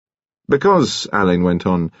"Because," Alleyn went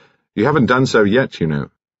on, "you haven't done so yet, you know."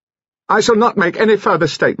 "I shall not make any further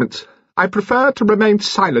statements. I prefer to remain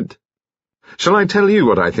silent." "Shall I tell you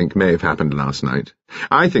what I think may have happened last night?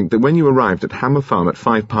 I think that when you arrived at Hammer Farm at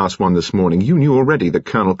 1:05 this morning, you knew already that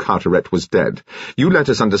Colonel Carteret was dead. You let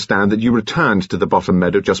us understand that you returned to the bottom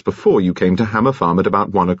meadow just before you came to Hammer Farm at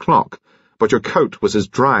about 1 o'clock, but your coat was as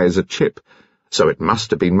dry as a chip, so it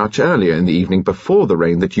must have been much earlier in the evening before the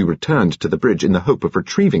rain that you returned to the bridge in the hope of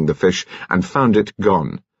retrieving the fish and found it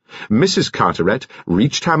gone. Mrs. Carteret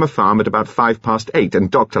reached Hammer Farm at about 8:05,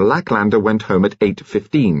 and Dr. Lacklander went home at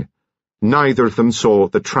 8:15. Neither of them saw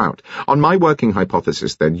the trout. On my working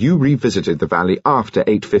hypothesis, then, you revisited the valley after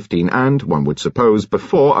 8:15 and, one would suppose,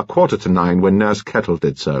 before 9:15 when Nurse Kettle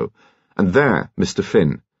did so. And there, Mr.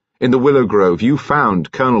 Finn, in the willow grove, you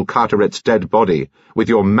found Colonel Carteret's dead body, with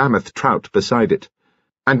your mammoth trout beside it.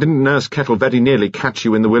 And didn't Nurse Kettle very nearly catch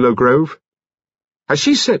you in the willow grove?" "Has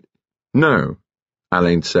she said—" "No,"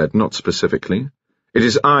 Alleyn said, "not specifically. It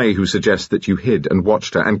is I who suggest that you hid and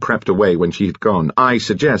watched her and crept away when she had gone. I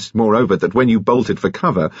suggest, moreover, that when you bolted for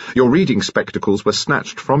cover, your reading spectacles were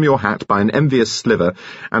snatched from your hat by an envious sliver,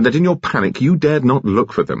 and that in your panic you dared not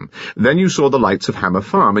look for them. Then you saw the lights of Hammer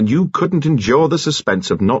Farm, and you couldn't endure the suspense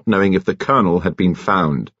of not knowing if the Colonel had been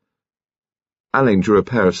found." Alleyn drew a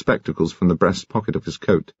pair of spectacles from the breast pocket of his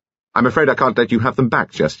coat. "I'm afraid I can't let you have them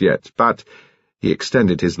back just yet, but—" He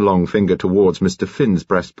extended his long finger towards Mr. Finn's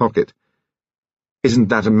breast pocket. "Isn't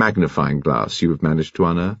that a magnifying glass you have managed to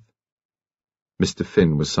unearth?" Mr.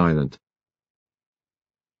 Finn was silent.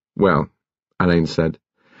 "Well," Alleyn said,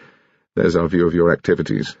 "there's our view of your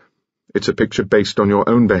activities. It's a picture based on your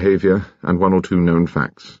own behaviour and one or two known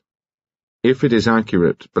facts. If it is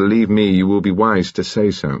accurate, believe me, you will be wise to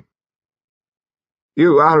say so."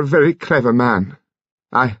 "You are a very clever man.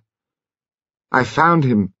 I found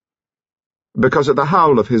him because of the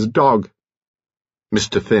howl of his dog."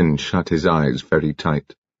 Mr. Finn shut his eyes very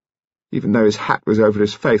tight. "Even though his hat was over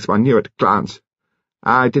his face, one knew at a glance.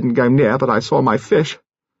 I didn't go near, but I saw my fish,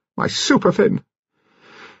 my super fin.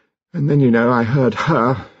 And then, you know, I heard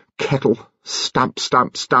her, Kettle, stamp,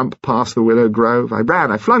 stamp, stamp past the willow grove. I ran,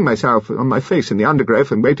 I flung myself on my face in the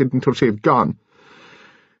undergrowth and waited until she had gone.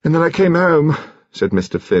 And then I came home," said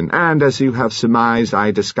Mr. Finn, "and, as you have surmised,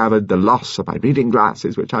 I discovered the loss of my reading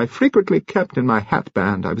glasses, which I frequently kept in my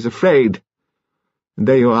hatband. I was afraid. And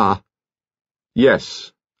there you are."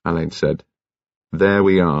 "Yes," Alleyn said. "There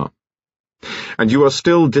we are. And you are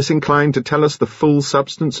still disinclined to tell us the full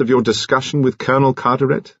substance of your discussion with Colonel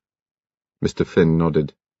Carteret?" Mr. Finn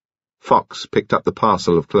nodded. Fox picked up the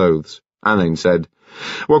parcel of clothes. Alleyn said,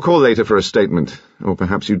 "We'll call later for a statement, or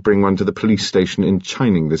perhaps you'd bring one to the police station in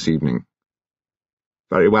Chining this evening."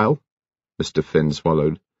 "Very well," Mr. Finn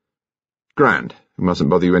swallowed. "Grand. We mustn't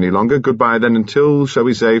bother you any longer. Goodbye, then, until, shall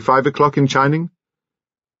we say, 5 o'clock in Chining?"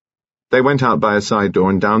 They went out by a side door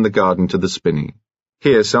and down the garden to the spinney.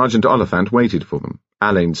 Here Sergeant Oliphant waited for them,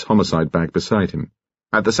 Alleyn's homicide bag beside him.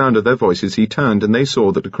 At the sound of their voices he turned, and they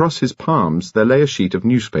saw that across his palms there lay a sheet of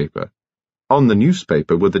newspaper. On the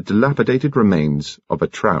newspaper were the dilapidated remains of a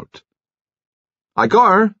trout. "I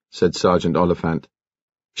got her," said Sergeant Oliphant.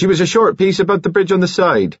 "She was a short piece above the bridge on the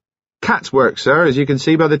side. Cat's work, sir, as you can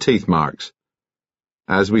see by the teeth marks."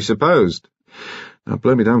 "As we supposed. Now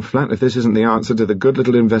blow me down flat if this isn't the answer to the good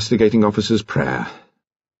little investigating officer's prayer."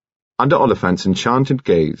 Under Oliphant's enchanted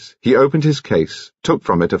gaze, he opened his case, took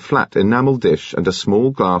from it a flat enamel dish and a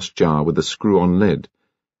small glass jar with a screw-on lid.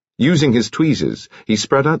 Using his tweezers, he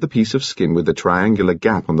spread out the piece of skin with the triangular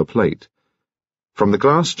gap on the plate. From the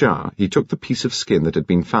glass jar, he took the piece of skin that had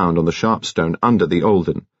been found on the sharp stone under the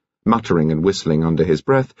Alden, muttering and whistling under his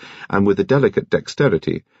breath, and with a delicate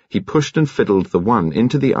dexterity, he pushed and fiddled the one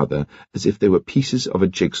into the other as if they were pieces of a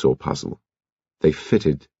jigsaw puzzle. They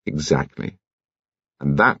fitted exactly.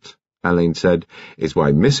 "And that," Alleyn said, "is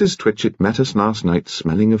why Mrs. Twitchett met us last night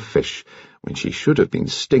smelling of fish, when she should have been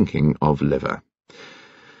stinking of liver.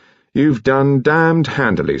 You've done damned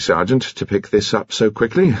handily, Sergeant, to pick this up so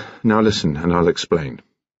quickly. Now listen, and I'll explain."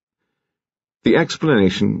 The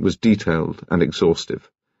explanation was detailed and exhaustive.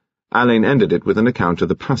 Alleyn ended it with an account of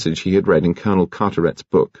the passage he had read in Colonel Carteret's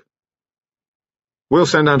book. "We'll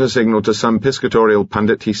send out a signal to some piscatorial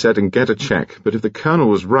pundit," he said, "and get a check, but if the Colonel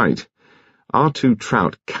was right, our two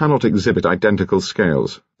trout cannot exhibit identical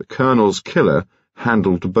scales. The Colonel's killer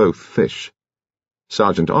handled both fish."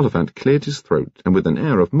 Sergeant Oliphant cleared his throat and with an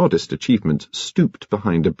air of modest achievement stooped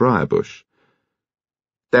behind a briar bush.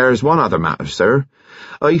 "There's one other matter, sir.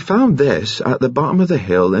 I found this at the bottom of the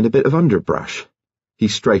hill in a bit of underbrush." He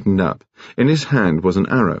straightened up. In his hand was an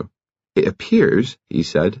arrow. "It appears," he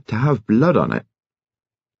said, "to have blood on it."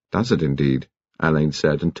 "Does it indeed?" Alleyn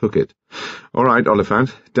said, and took it. "All right,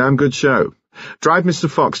 Oliphant, damn good show. Drive Mr.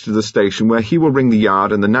 Fox to the station, where he will ring the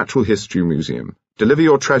Yard and the Natural History Museum. Deliver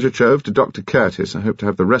your treasure trove to Dr. Curtis. I hope to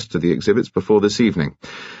have the rest of the exhibits before this evening.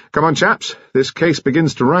 Come on, chaps, this case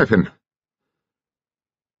begins to ripen."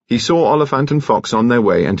 He saw Oliphant and Fox on their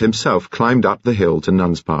way, and himself climbed up the hill to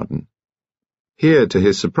Nunsparden. Here, to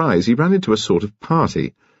his surprise, he ran into a sort of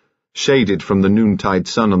party. Shaded from the noontide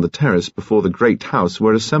sun on the terrace before the great house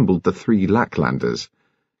were assembled the 3 Lacklanders,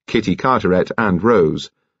 Kitty Carteret and Rose.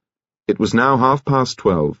 It was now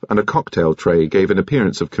 12:30, and a cocktail tray gave an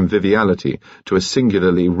appearance of conviviality to a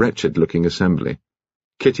singularly wretched-looking assembly.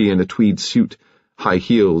 Kitty, in a tweed suit, high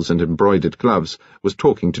heels and embroidered gloves, was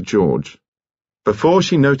talking to George. Before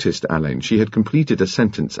she noticed Alleyn, she had completed a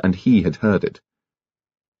sentence, and he had heard it.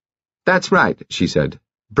 "That's right," she said.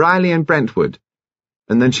 "Briley and Brentwood."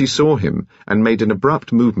 And then she saw him, and made an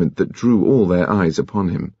abrupt movement that drew all their eyes upon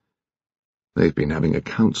him. "They've been having a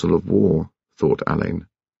council of war," thought Alleyn.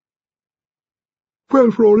 "Well,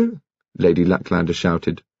 Rory," Lady Lacklander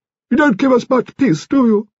shouted, "you don't give us much peace, do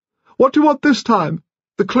you? What do you want this time?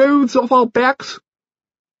 The clothes off our backs?"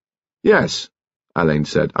 "Yes," Alleyn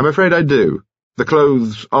said, "I'm afraid I do. The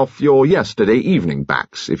clothes off your yesterday evening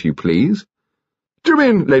backs, if you please." "Do you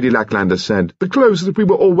mean," Lady Lacklander said, "the clothes that we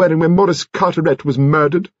were all wearing when Maurice Carteret was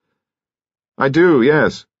murdered?" "I do,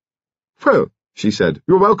 yes." "Well," she said,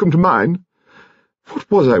 "you're welcome to mine. What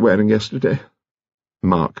was I wearing yesterday?"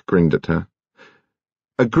 Mark grinned at her.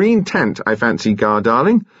 "A green tent, I fancy, Gar,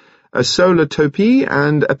 darling, a solar topee,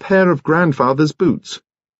 and a pair of grandfather's boots."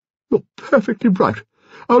 "You're perfectly right.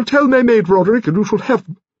 I'll tell my maid Roderick, and you shall have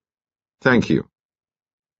them." "Thank you."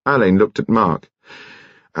 Alleyn looked at Mark.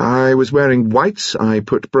 "I was wearing whites. I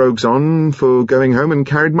put brogues on for going home and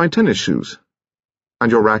carried my tennis shoes."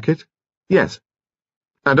 "And your racket?" "Yes."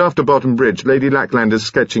 "And after Bottom Bridge, Lady Lacklander's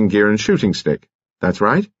sketching gear and shooting stick." "That's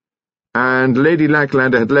right." "And Lady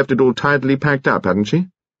Lacklander had left it all tidily packed up, hadn't she?"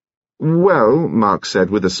 "Well," Mark said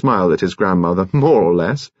with a smile at his grandmother, "more or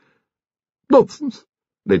less." "Nonsense,"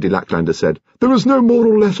 Lady Lacklander said. "There is no more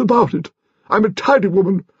or less about it. I'm a tidy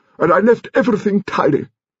woman, and I left everything tidy."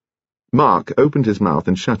 Mark opened his mouth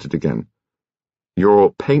and shut it again.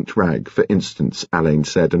 "Your paint rag, for instance," Alleyn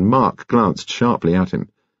said, and Mark glanced sharply at him.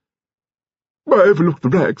 "I overlooked the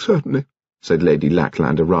rag, certainly," said Lady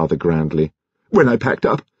Lacklander rather grandly, "when I packed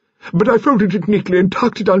up, but I folded it neatly and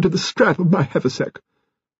tucked it under the strap of my haversack.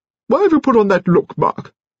 Why have you put on that look,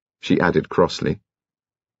 Mark?" she added crossly.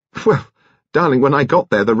 "Well, darling, when I got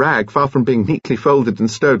there, the rag, far from being neatly folded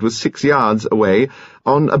and stowed, was 6 yards away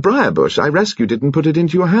on a briar bush. I rescued it and put it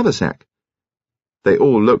into your haversack." They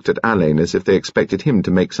all looked at Alleyn as if they expected him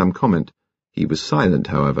to make some comment. He was silent,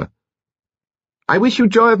 however. "I wish you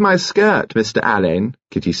joy of my skirt, Mr. Alleyn,"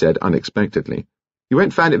 Kitty said unexpectedly. "You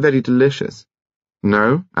won't find it very delicious."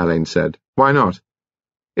 "No," Alleyn said. "Why not?"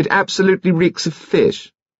 "It absolutely reeks of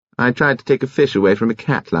fish. I tried to take a fish away from a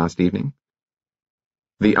cat last evening."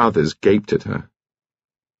 The others gaped at her.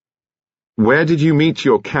 "Where did you meet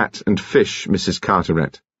your cat and fish, Mrs.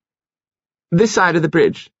 Carteret?" "This side of the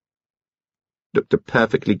bridge." "Looked a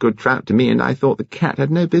perfectly good trout to me, and I thought the cat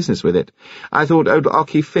had no business with it. I thought old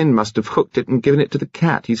Ocky Finn must have hooked it and given it to the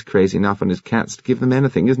cat. He's crazy enough on his cats to give them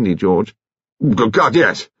anything, isn't he, George?" "Good God,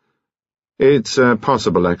 yes." "It's a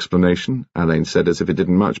possible explanation," Alleyn said, as if it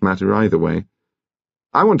didn't much matter either way.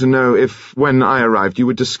 "I want to know if, when I arrived, you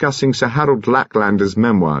were discussing Sir Harold Lacklander's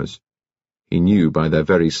memoirs." He knew by their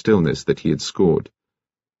very stillness that he had scored.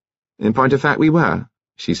 "In point of fact, we were,"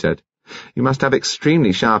 she said. "You must have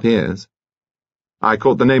extremely sharp ears." "I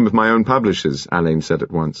caught the name of my own publishers," Alleyn said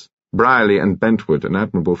at once. "Briley and Brentwood, an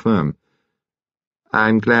admirable firm."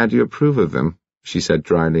 "I'm glad you approve of them," she said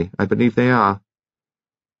dryly. "I believe they are."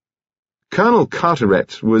 "Colonel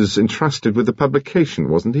Carteret was entrusted with the publication,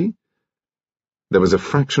 wasn't he?" There was a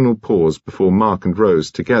fractional pause before Mark and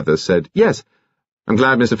Rose together said, "Yes. I'm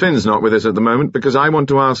glad Mr. Finn's not with us at the moment, because I want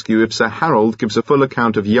to ask you if Sir Harold gives a full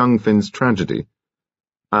account of young Finn's tragedy."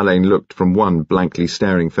 Alleyn looked from one blankly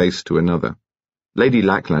staring face to another. Lady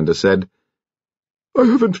Lacklander said, "I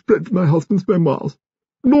haven't read my husband's memoirs,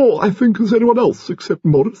 nor, I think, has anyone else except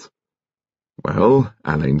Maurice." "Well,"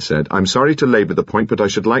 Alleyn said, "I'm sorry to labour the point, but I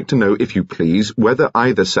should like to know, if you please, whether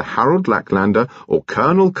either Sir Harold Lacklander or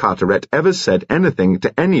Colonel Carteret ever said anything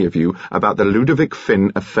to any of you about the Ludovic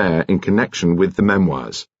Finn affair in connection with the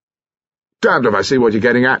memoirs." "Damned if I see what you're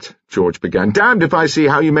getting at," George began. "Damned if I see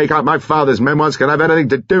how you make out my father's memoirs can have anything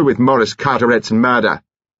to do with Maurice Carteret's murder,"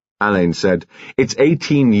 Alleyn said. "It's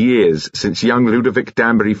 18 years since young Ludovic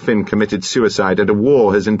Danbury Finn committed suicide, and a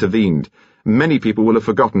war has intervened. Many people will have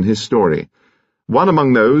forgotten his story. One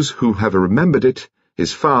among those who have remembered it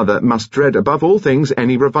His father must dread above all things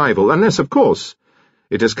any revival, unless, of course,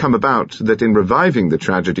 it has come about that in reviving the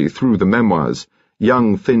tragedy through the memoirs,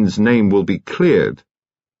 young Finn's name will be cleared.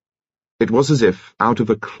 It was as if, out of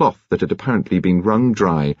a cloth that had apparently been wrung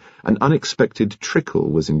dry, an unexpected trickle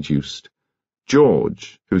was induced.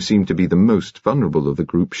 George, who seemed to be the most vulnerable of the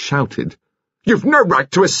group, shouted, "You've no right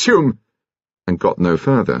to assume!" and got no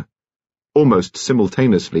further. Almost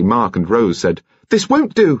simultaneously, Mark and Rose said, "This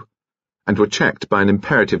won't do!" and were checked by an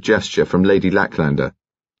imperative gesture from Lady Lacklander.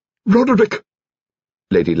 "Roderick,"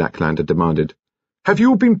 Lady Lacklander demanded, "have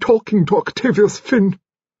you been talking to Octavius Finn?"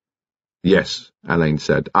 "Yes," Alleyn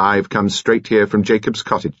said. "I've come straight here from Jacob's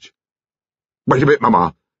cottage." "Wait a bit,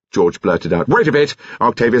 Mamma," George blurted out. "Wait a bit!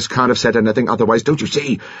 Octavius can't have said anything otherwise, don't you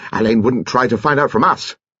see? Alleyn wouldn't try to find out from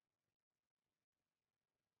us."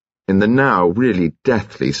 In the now really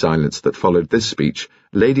deathly silence that followed this speech,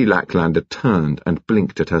 Lady Lacklander turned and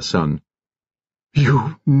blinked at her son.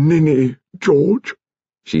 "You ninny, George,"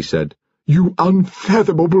 she said. "You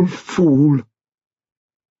unfathomable fool."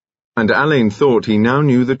 And Alleyn thought he now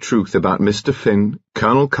knew the truth about Mr. Finn,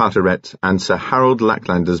 Colonel Carteret, and Sir Harold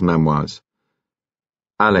Lacklander's memoirs.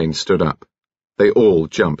 Alleyn stood up. They all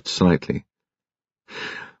jumped slightly.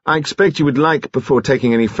 "I expect you would like, before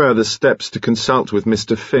taking any further steps, to consult with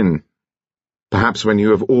Mr. Finn. Perhaps when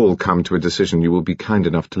you have all come to a decision you will be kind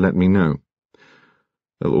enough to let me know.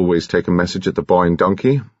 They'll always take a message at the Boy and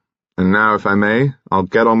Donkey. And now, if I may, I'll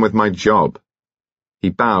get on with my job." He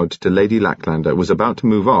bowed to Lady Lacklander, was about to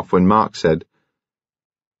move off when Mark said,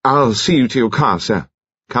 "I'll see you to your car, sir.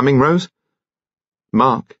 Coming, Rose?"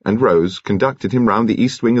 Mark and Rose conducted him round the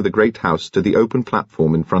east wing of the great house to the open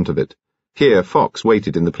platform in front of it. Here Fox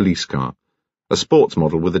waited in the police car. A sports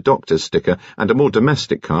model with a doctor's sticker and a more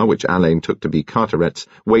domestic car, which Alleyn took to be Carteret's,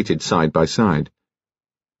 waited side by side.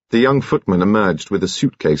 The young footman emerged with a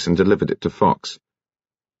suitcase and delivered it to Fox.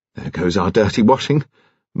 "There goes our dirty washing,"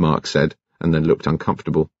 Mark said, and then looked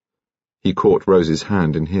uncomfortable. He caught Rose's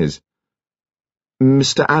hand in his.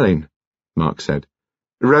 "Mr. Alleyn," Mark said,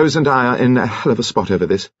 "Rose and I are in a hell of a spot over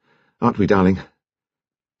this, aren't we, darling?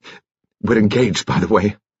 We're engaged, by the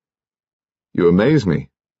way." "You amaze me,"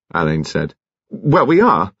 Alleyn said. "Well, we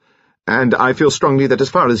are, and I feel strongly that as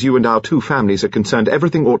far as you and our two families are concerned,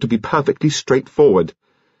 everything ought to be perfectly straightforward.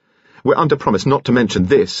 We're under promise not to mention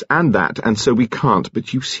this and that, and so we can't,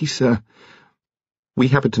 but you see, sir, we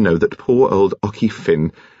happen to know that poor old Ockie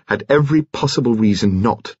Finn had every possible reason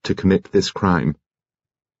not to commit this crime."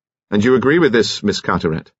 "And you agree with this, Miss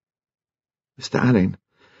Carteret?" "Mr. Alleyn,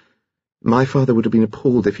 my father would have been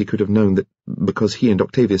appalled if he could have known that, because he and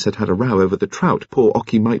Octavius had had a row over the trout, poor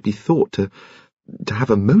Ockie might be thought to have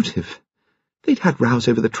a motive. They'd had rows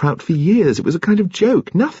over the trout for years. It was a kind of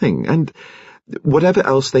joke, nothing, and whatever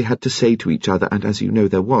else they had to say to each other, and as you know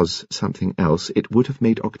there was something else, it would have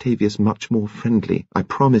made Octavius much more friendly, I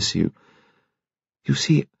promise you. You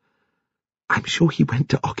see, I'm sure he went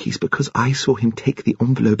to Ockie's because I saw him take the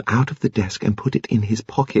envelope out of the desk and put it in his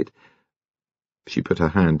pocket." She put her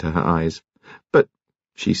hand to her eyes. "But,"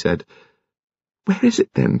 she said, "where is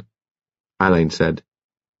it then?" Alleyn said,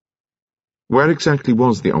 "Where exactly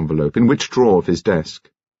was the envelope? In which drawer of his desk?"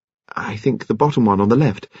 "I think the bottom one on the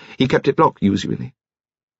left. He kept it locked, usually."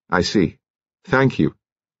 "I see. Thank you.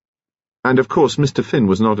 And of course Mr. Finn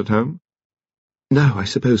was not at home?" "No, I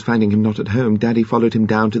suppose finding him not at home, Daddy followed him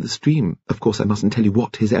down to the stream. Of course I mustn't tell you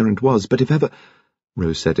what his errand was, but if ever,"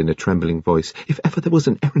 Rose said in a trembling voice, "if ever there was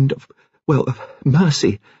an errand of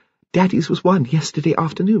mercy, Daddy's was one yesterday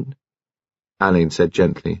afternoon." Alleyn said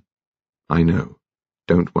gently, "I know.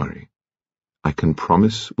 Don't worry. I can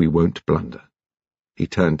promise we won't blunder." He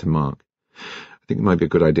turned to Mark. "I think it might be a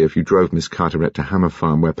good idea if you drove Miss Carteret to Hammer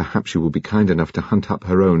Farm, where perhaps she will be kind enough to hunt up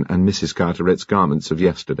her own and Mrs. Carteret's garments of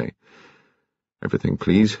yesterday. Everything,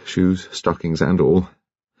 please, shoes, stockings, and all.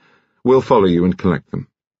 We'll follow you and collect them."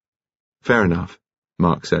 "Fair enough,"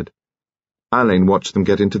 Mark said. Alleyn watched them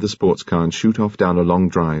get into the sports car and shoot off down a long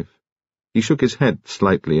drive. He shook his head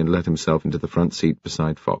slightly and let himself into the front seat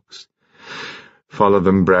beside Fox. "Follow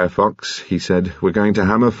them, Brer Fox," he said. "We're going to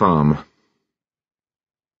Hammer Farm."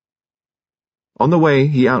 On the way,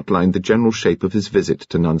 he outlined the general shape of his visit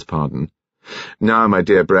to Nun's Pardon. "Now, my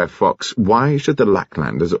dear Brer Fox, why should the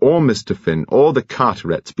Lacklanders, or Mr. Finn, or the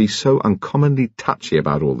Carterets be so uncommonly touchy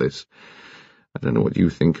about all this? I don't know what you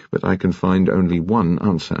think, but I can find only one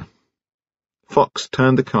answer." Fox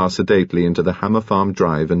turned the car sedately into the Hammer Farm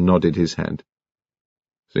drive and nodded his head.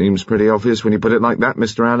 "Seems pretty obvious when you put it like that,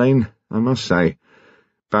 Mr. Alleyn, I must say.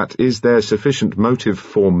 But is there sufficient motive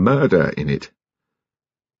for murder in it?"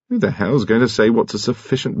 "Who the hell's going to say what's a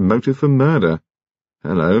sufficient motive for murder?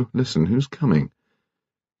 Hello, listen, who's coming?"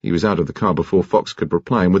 He was out of the car before Fox could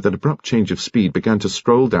reply, and with an abrupt change of speed began to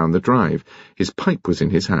stroll down the drive. His pipe was in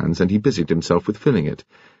his hands, and he busied himself with filling it.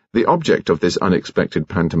 The object of this unexpected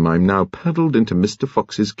pantomime now paddled into Mr.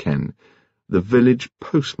 Fox's ken, the village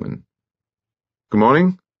postman. "Good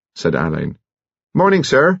morning," said Alleyn. "Morning,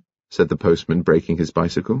 sir," said the postman, braking his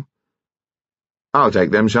bicycle. "I'll take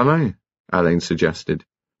them, shall I?" Alleyn suggested.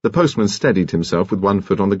 The postman steadied himself with one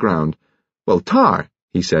foot on the ground. "Well, tar,"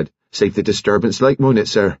 he said. "Save the disturbance like, won't it,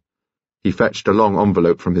 sir?" He fetched a long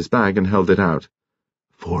envelope from his bag and held it out.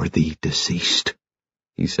 "For the deceased,"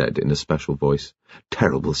 he said in a special voice.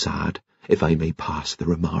 "Terrible sad, if I may pass the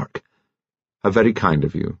remark." "How very kind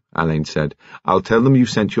of you," Alleyn said. "I'll tell them you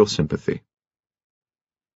sent your sympathy."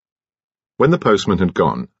 When the postman had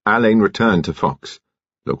gone, Alleyn returned to Fox.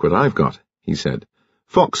 "Look what I've got," he said.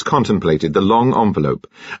 Fox contemplated the long envelope,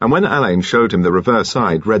 and when Alleyn showed him the reverse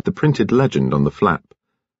side, read the printed legend on the flap.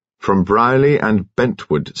 "From Brierley and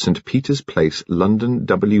Bentwood, St. Peter's Place, London,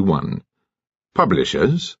 W1.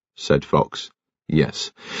 "Publishers?" said Fox.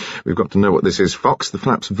 "Yes. We've got to know what this is, Fox. The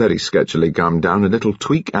flap's very sketchily gummed down, a little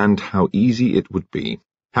tweak, and how easy it would be.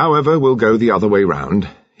 However, we'll go the other way round.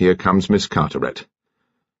 Here comes Miss Carteret."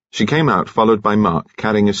 She came out, followed by Mark,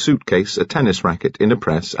 carrying a suitcase, a tennis racket, in a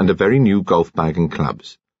press, and a very new golf bag and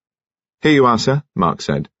clubs. "Here you are, sir," Mark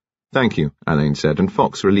said. "Thank you," Alleyn said, and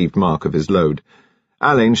Fox relieved Mark of his load.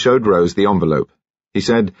 Alleyn showed Rose the envelope. He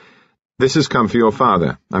said, "This has come for your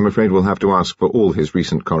father. I'm afraid we'll have to ask for all his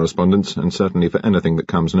recent correspondence, and certainly for anything that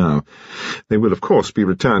comes now. They will, of course, be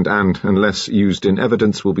returned and, unless used in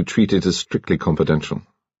evidence, will be treated as strictly confidential.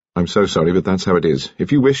 I'm so sorry, but that's how it is.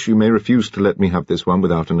 If you wish, you may refuse to let me have this one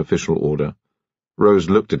without an official order." Rose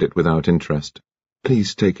looked at it without interest.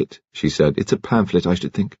 "Please take it," she said. "It's a pamphlet, I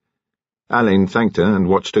should think." Alleyn thanked her and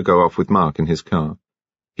watched her go off with Mark in his car.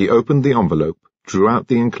 He opened the envelope, drew out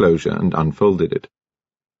the enclosure, and unfolded it.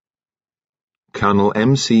 Colonel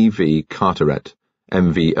M.C.V. Carteret,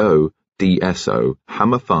 M.V.O., D.S.O.,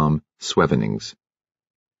 Hammer Farm, Swevenings.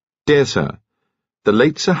 Dear Sir, the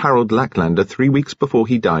late Sir Harold Lacklander, 3 weeks before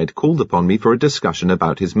he died, called upon me for a discussion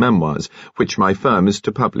about his memoirs, which my firm is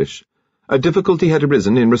to publish. A difficulty had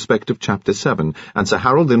arisen in respect of Chapter 7, and Sir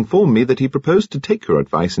Harold informed me that he proposed to take your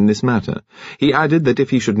advice in this matter. He added that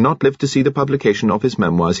if he should not live to see the publication of his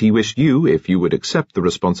memoirs, he wished you, if you would accept the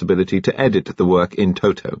responsibility, to edit the work in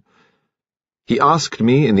toto. He asked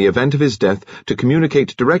me, in the event of his death, to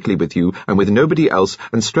communicate directly with you and with nobody else,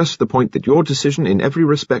 and stressed the point that your decision in every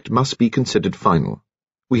respect must be considered final.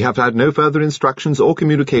 We have had no further instructions or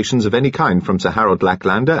communications of any kind from Sir Harold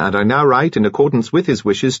Lacklander, and I now write, in accordance with his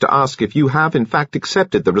wishes, to ask if you have in fact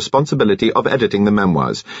accepted the responsibility of editing the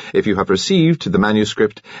memoirs, if you have received the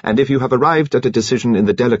manuscript, and if you have arrived at a decision in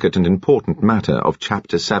the delicate and important matter of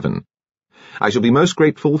Chapter 7. I shall be most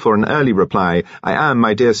grateful for an early reply. I am,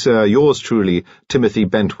 my dear sir, yours truly, Timothy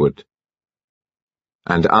Bentwood.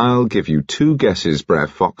 And I'll give you 2 guesses, Brer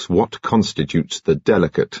Fox, what constitutes the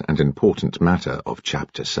delicate and important matter of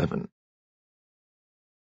Chapter 7.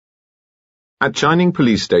 At Chining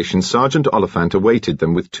Police Station, Sergeant Oliphant awaited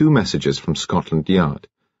them with 2 messages from Scotland Yard.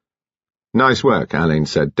 "Nice work," Alleyn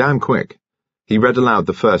said. "Damn quick." He read aloud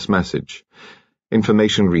the first message.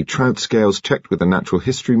 "Information re trout scales checked with the Natural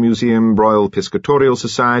History Museum, Royal Piscatorial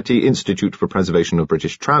Society, Institute for Preservation of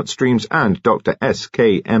British Trout Streams, and Dr.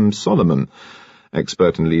 S.K.M. Solomon,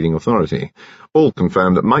 expert and leading authority. All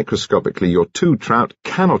confirm that microscopically your 2 trout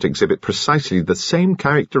cannot exhibit precisely the same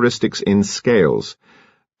characteristics in scales.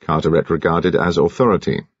 Carteret regarded as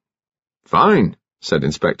authority." "Fine," said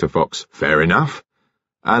Inspector Fox. "Fair enough."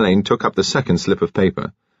 Alleyn took up the second slip of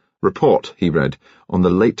paper. "Report," he read, "on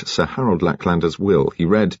the late Sir Harold Lacklander's will." He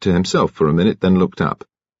read to himself for a minute, then looked up.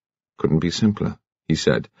 "Couldn't be simpler," he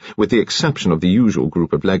said. "With the exception of the usual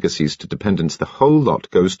group of legacies to dependents, the whole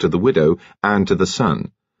lot goes to the widow and to the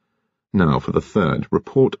son. Now for the third.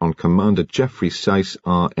 Report on Commander Geoffrey Seiss,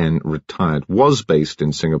 R.N., retired. Was based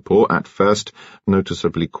in Singapore. At first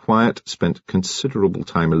noticeably quiet. Spent considerable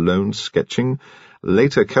time alone, sketching.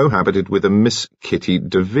 Later cohabited with a Miss Kitty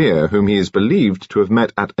de Vere, whom he is believed to have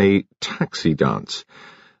met at a taxi dance.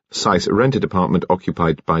 Seiss rented apartment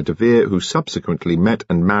occupied by de Vere, who subsequently met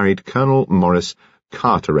and married Colonel Maurice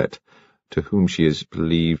Carteret, to whom she is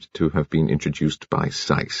believed to have been introduced by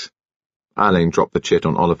Seiss." Alleyn dropped the chit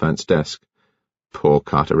on Oliphant's desk. "Poor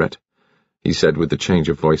Carteret," he said with a change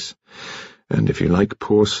of voice. "And if you like,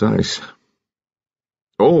 poor Seiss."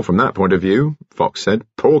 "Or, from that point of view," Fox said,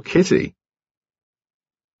 "poor Kitty."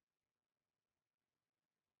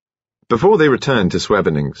 Before they returned to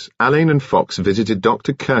Swevenings, Alleyn and Fox visited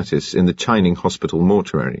Dr. Curtis in the Chining Hospital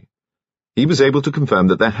mortuary. He was able to confirm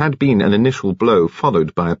that there had been an initial blow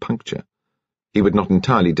followed by a puncture. He would not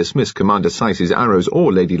entirely dismiss Commander Syce's arrows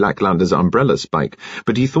or Lady Lacklander's umbrella spike,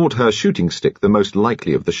 but he thought her shooting stick the most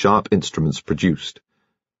likely of the sharp instruments produced.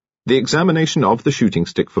 The examination of the shooting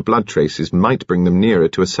stick for blood traces might bring them nearer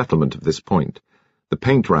to a settlement of this point. The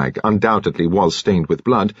paint rag undoubtedly was stained with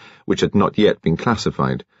blood, which had not yet been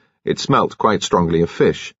classified. It smelt quite strongly of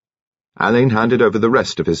fish. Alleyn handed over the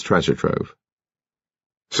rest of his treasure trove.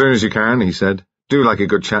 "Soon as you can," he said. "Do like a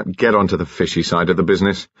good chap, get onto the fishy side of the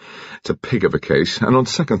business. It's a pig of a case, and on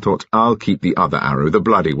second thoughts I'll keep the other arrow, the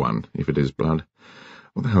bloody one, if it is blood.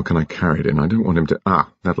 What the hell can I carry it in? I don't want him to—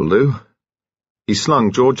 that'll do." He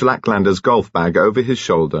slung George Lacklander's golf bag over his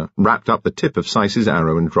shoulder, wrapped up the tip of Syce's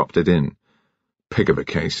arrow and dropped it in. "Pig of a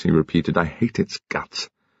case," he repeated. "I hate its guts."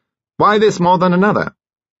 "Why this more than another?"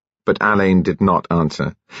 But Alleyn did not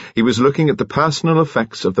answer. He was looking at the personal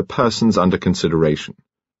effects of the persons under consideration.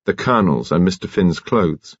 The Colonel's and Mr. Finn's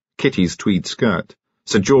clothes, Kitty's tweed skirt,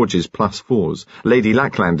 Sir George's +4s, Lady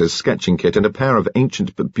Lacklander's sketching kit, and a pair of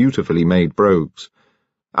ancient but beautifully made brogues.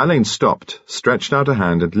 Alleyn stopped, stretched out a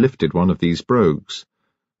hand, and lifted one of these brogues.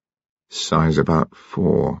 "Size about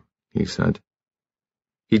 4, he said.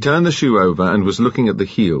 He turned the shoe over and was looking at the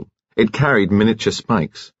heel. It carried miniature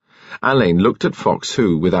spikes. Alleyn looked at Fox,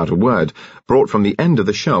 who, without a word, brought from the end of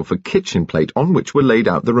the shelf a kitchen plate on which were laid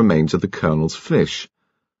out the remains of the Colonel's fish.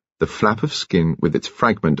 The flap of skin, with its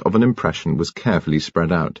fragment of an impression, was carefully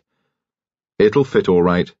spread out. "It'll fit all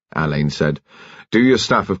right," Alleyn said. "Do your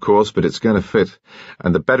stuff, of course, but it's going to fit,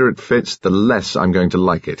 and the better it fits, the less I'm going to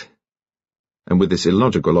like it." And with this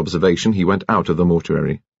illogical observation he went out of the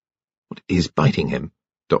mortuary. "What is biting him?"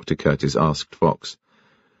 Dr. Curtis asked Fox.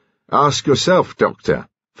 "Ask yourself, Doctor,"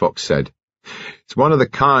 Fox said. "It's one of the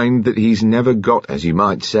kind that he's never got, as you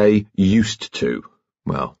might say, used to.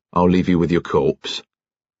 Well, I'll leave you with your corpse."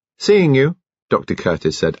 "Seeing you," Dr.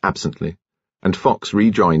 Curtis said absently, and Fox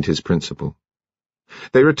rejoined his principal.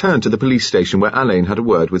 They returned to the police station where Alleyn had a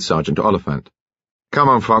word with Sergeant Oliphant. "Come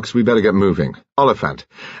on, Fox, we better get moving. Oliphant,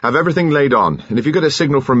 have everything laid on, and if you get a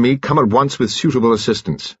signal from me, come at once with suitable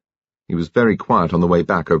assistance." He was very quiet on the way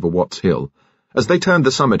back over Watts Hill. As they turned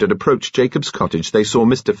the summit and approached Jacob's cottage, they saw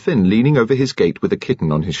Mr. Finn leaning over his gate with a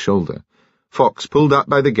kitten on his shoulder. Fox pulled up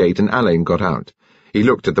by the gate and Alleyn got out. He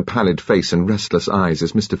looked at the pallid face and restless eyes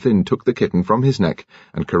as Mr. Finn took the kitten from his neck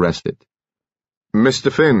and caressed it. "Mr.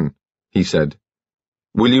 Finn," he said,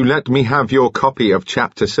 "will you let me have your copy of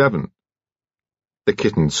Chapter 7? The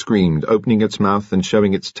kitten screamed, opening its mouth and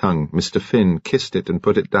showing its tongue. Mr. Finn kissed it and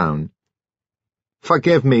put it down.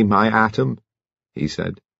 "Forgive me, my atom," he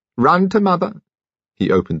said. "Run to Mother."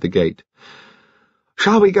 He opened the gate.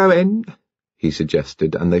 "Shall we go in?" he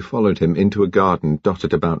suggested, and they followed him into a garden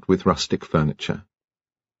dotted about with rustic furniture.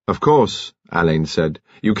 "Of course," Alleyn said.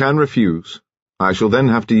 "You can refuse. I shall then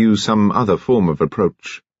have to use some other form of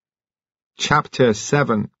approach." "Chapter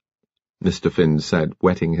 7, Mr. Finn said,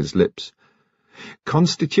 wetting his lips,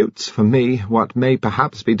 "constitutes for me what may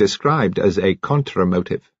perhaps be described as a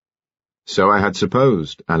contra-motive." "So I had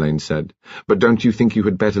supposed," Alleyn said. "But don't you think you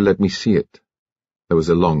had better let me see it?" There was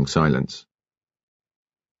a long silence.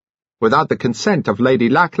 "Without the consent of Lady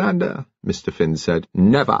Lacklander," Mr. Finn said,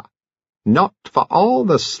 "never. Not for all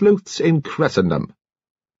the sleuths in Christendom."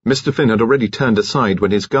 Mr. Finn had already turned aside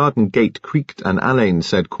when his garden gate creaked and Alleyn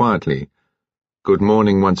said quietly, "Good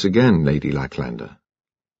morning once again, Lady Lacklander."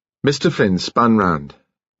 Mr. Finn spun round.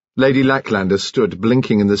 Lady Lacklander stood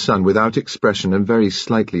blinking in the sun without expression and very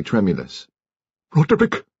slightly tremulous.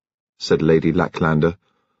 "Roderick," said Lady Lacklander,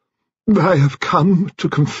 "I have come to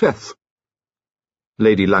confess."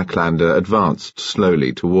 Lady Lacklander advanced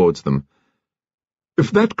slowly towards them.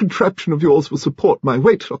 "If that contraption of yours will support my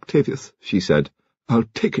weight, Octavius," she said, "I'll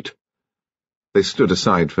take it." They stood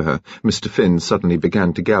aside for her. Mr. Finn suddenly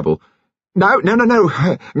began to gabble. No, not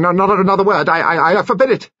another word. I forbid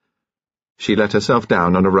it." She let herself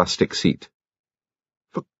down on a rustic seat.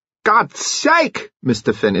 "For God's sake,"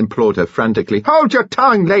 Mr. Finn implored her frantically, "hold your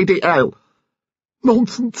tongue, Lady L."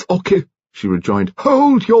 "Nonsense, Occy," she rejoined.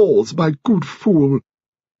 "Hold yours, my good fool."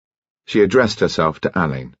 She addressed herself to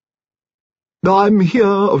Alleyn. "I'm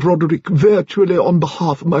here, Roderick, virtually on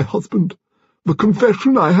behalf of my husband. The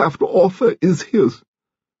confession I have to offer is his."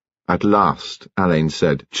 "At last," Alleyn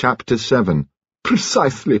said. "Chapter 7.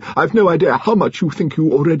 "Precisely. I've no idea how much you think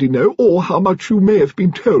you already know, or how much you may have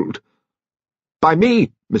been told." "By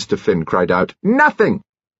me," Mr. Finn cried out. "Nothing."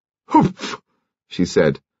 "Humph," she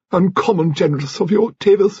said. "Uncommon generous of you,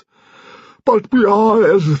 Octavius. But we are,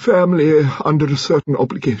 as a family, under a certain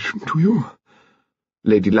obligation to you."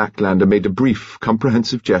 Lady Lacklander made a brief,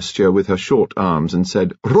 comprehensive gesture with her short arms and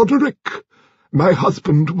said, "Roderick, my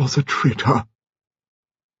husband was a traitor."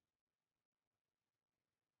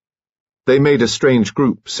 They made a strange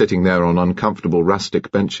group sitting there on uncomfortable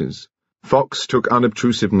rustic benches. Fox took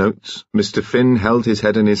unobtrusive notes, Mr. Finn held his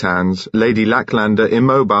head in his hands, Lady Lacklander,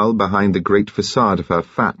 immobile behind the great facade of her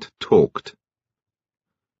fat, talked.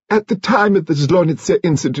 At the time of the Zlonitzer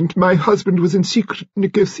incident, my husband was in secret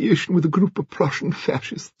negotiation with a group of Prussian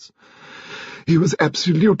fascists. He was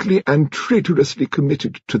absolutely and traitorously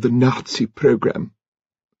committed to the Nazi program.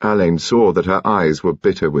 Alleyn saw that her eyes were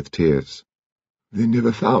bitter with tears. They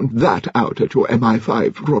never found that out at your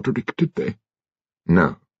MI5, Roderick, did they?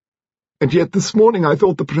 No. And yet this morning I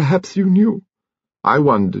thought that perhaps you knew. I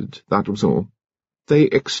wondered, that was all.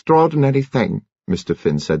 The extraordinary thing, Mr.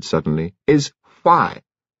 Finn said suddenly, is why?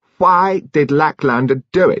 Why did Lacklander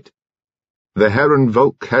do it? The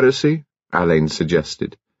Herrenvolk heresy, Alleyn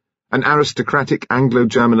suggested. An aristocratic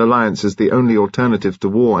Anglo-German alliance is the only alternative to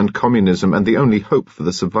war and communism and the only hope for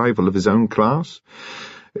the survival of his own class.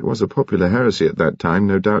 It was a popular heresy at that time.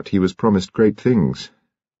 No doubt he was promised great things.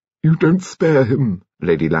 You don't spare him,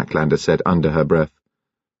 Lady Lacklander said under her breath.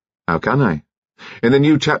 How can I? In the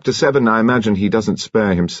new Chapter 7, I imagine he doesn't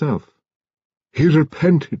spare himself. He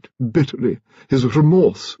repented bitterly. His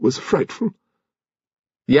remorse was frightful.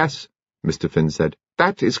 Yes, Mr. Finn said.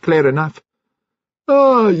 That is clear enough.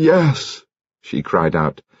 Ah, yes, she cried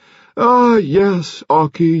out. Ah, yes,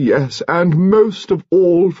 Archie, yes, and most of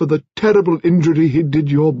all for the terrible injury he did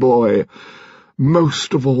your boy.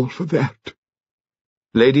 Most of all for that.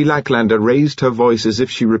 Lady Lacklander raised her voice as if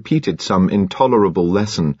she repeated some intolerable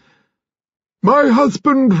lesson. My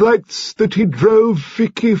husband writes that he drove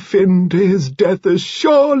Vicky Finn to his death as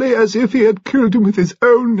surely as if he had killed him with his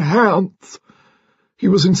own hands. He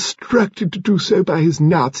was instructed to do so by his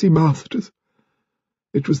Nazi masters.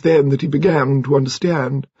 It was then that he began to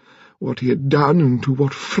understand what he had done and to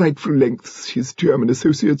what frightful lengths his German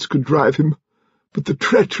associates could drive him. But the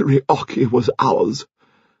treachery, Archie, was ours.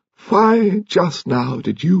 Why, just now,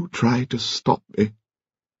 did you try to stop me?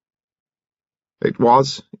 It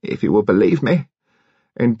was, if you will believe me,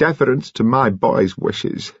 in deference to my boy's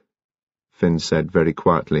wishes, Finn said very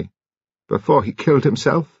quietly. Before he killed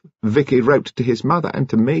himself, Vicky wrote to his mother and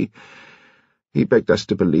to me. He begged us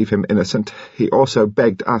to believe him innocent. He also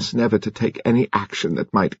begged us never to take any action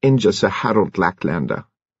that might injure Sir Harold Lacklander.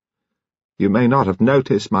 You may not have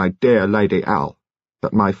noticed, my dear Lady Al,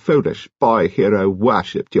 that my foolish boy-hero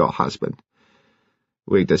worshipped your husband.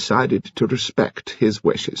 We decided to respect his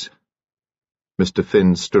wishes. Mr.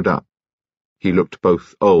 Finn stood up. He looked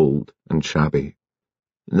both old and shabby.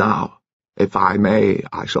 Now, if I may,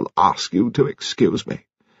 I shall ask you to excuse me.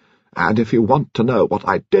 And if you want to know what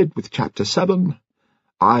I did with Chapter 7,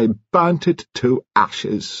 I burnt it to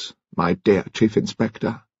ashes, my dear Chief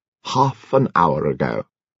Inspector, half an hour ago.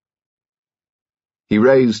 He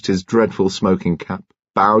raised his dreadful smoking cap,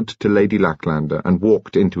 bowed to Lady Lacklander, and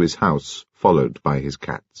walked into his house, followed by his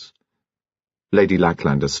cats. Lady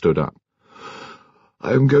Lacklander stood up.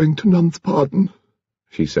 I am going to Nun's pardon,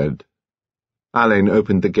 she said. Alleyn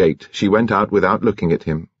opened the gate. She went out without looking at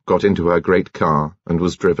him, got into her great car, and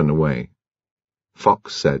was driven away.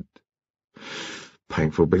 Fox said,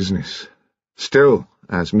 Painful business. Still,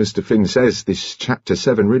 as Mr. Finn says, this Chapter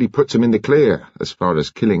 7 really puts him in the clear, as far as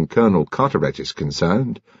killing Colonel Carteret is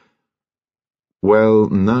concerned. Well,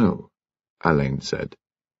 no, Alleyn said.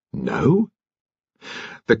 No?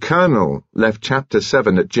 The Colonel left Chapter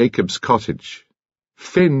 7 at Jacob's cottage.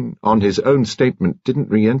 Finn, on his own statement, didn't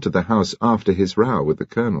re-enter the house after his row with the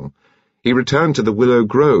Colonel. He returned to the Willow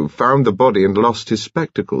Grove, found the body, and lost his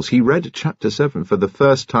spectacles. He read Chapter 7 for the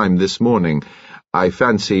first time this morning, I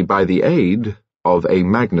fancy by the aid of a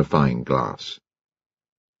magnifying glass.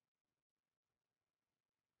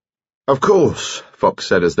 Of course, Fox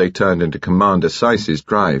said as they turned into Commander Syce's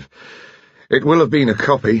drive. It will have been a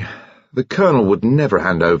copy. The Colonel would never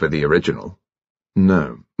hand over the original.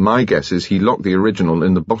 No, my guess is he locked the original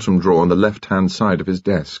in the bottom drawer on the left-hand side of his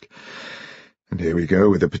desk. And here we go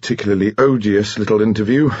with a particularly odious little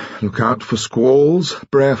interview. Look out for squalls,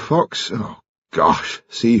 Brer Fox. Oh, gosh,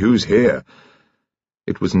 see who's here.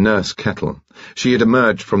 It was Nurse Kettle. She had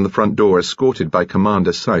emerged from the front door, escorted by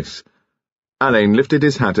Commander Syce. Alleyn lifted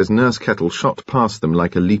his hat as Nurse Kettle shot past them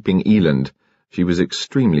like a leaping eland. She was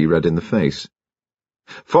extremely red in the face.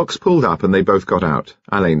 Fox pulled up and they both got out.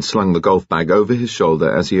 Alleyn slung the golf bag over his shoulder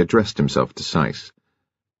as he addressed himself to Syce.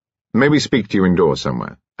 May we speak to you indoors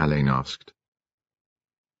somewhere? Alleyn asked.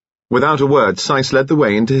 Without a word, Syce led the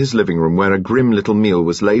way into his living room where a grim little meal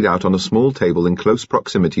was laid out on a small table in close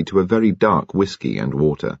proximity to a very dark whisky and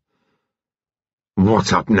water.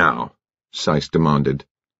 What's up now? Syce demanded.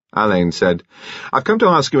 Alleyn said, I've come to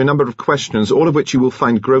ask you a number of questions, all of which you will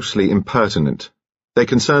find grossly impertinent. They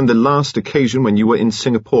concern the last occasion when you were in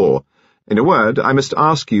Singapore. In a word, I must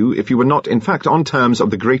ask you if you were not in fact on terms of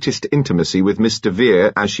the greatest intimacy with Miss de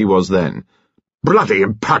Vere as she was then. Bloody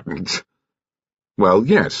impertinence! Well,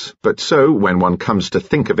 yes, but so, when one comes to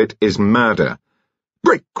think of it, is murder.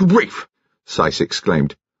 Great grief! Seiss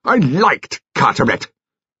exclaimed. I liked Carteret.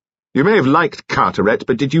 You may have liked Carteret,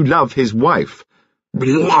 but did you love his wife?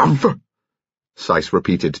 Love! Seiss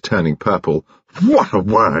repeated, turning purple. What a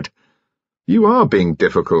word! You are being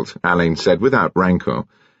difficult, Alleyn said without rancour.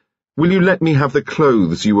 Will you let me have the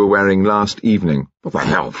clothes you were wearing last evening? What the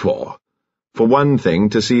hell for? For one thing,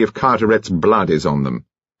 to see if Carteret's blood is on them.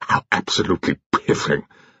 How absolutely piffling!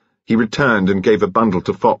 He returned and gave a bundle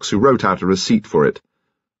to Fox, who wrote out a receipt for it.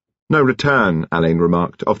 No return, Alleyn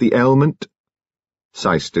remarked. Of the ailment?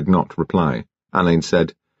 Seiss did not reply. Alleyn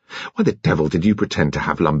said, Why the devil did you pretend to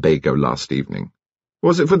have lumbago last evening?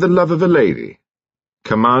 Was it for the love of a lady?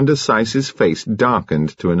 Commander Seiss's face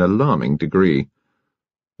darkened to an alarming degree.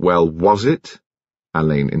 Well, was it?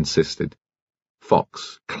 Alleyn insisted.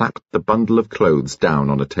 Fox clapped the bundle of clothes down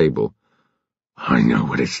on a table. I know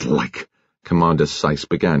what it's like, Commander Seiss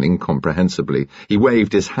began incomprehensibly. He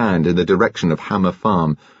waved his hand in the direction of Hammer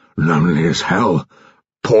Farm. Lonely as hell.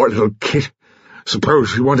 Poor little kid. Suppose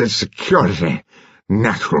she wanted security.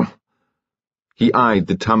 Natural. He eyed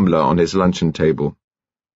the tumbler on his luncheon table.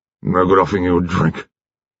 No good offering you a drink,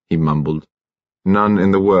 he mumbled. None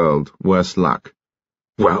in the world, worse luck.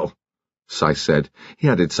 Well, Seiss said. He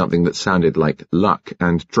added something that sounded like luck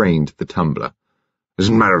and drained the tumbler. As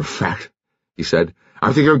a matter of fact, he said,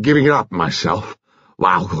 I think I'm giving it up myself.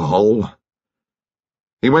 Alcohol.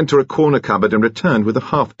 He went to a corner cupboard and returned with a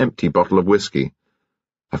half-empty bottle of whiskey.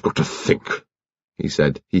 I've got to think, he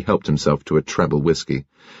said. He helped himself to a treble whiskey.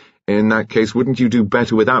 In that case, wouldn't you do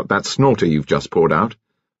better without that snorter you've just poured out?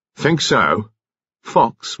 Think so?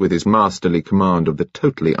 Fox, with his masterly command of the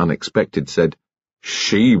totally unexpected, said,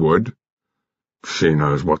 She would. She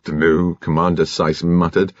knows what to do, Commander Seiss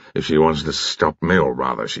muttered. If she wants to stop me, or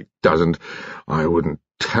rather she doesn't, I wouldn't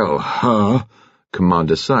tell her.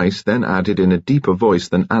 Commander Seiss then added in a deeper voice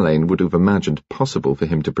than Alleyn would have imagined possible for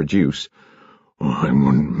him to produce. I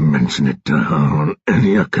wouldn't mention it to her on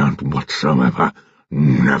any account whatsoever.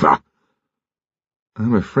 Never.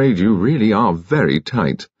 I'm afraid you really are very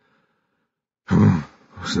tight.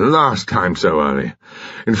 It's the last time so early.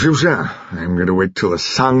 In future, I'm going to wait till the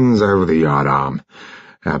sun's over the yardarm.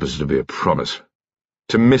 Happens to be a promise.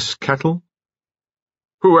 To Miss Kettle?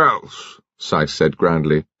 Who else? Seiss said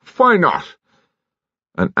grandly. Why not?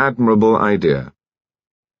 An admirable idea.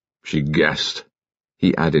 She guessed,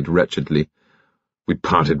 he added wretchedly. We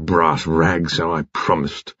parted brass rags, so I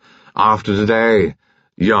promised. After today,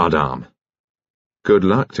 yardarm. Good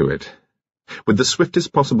luck to it. With the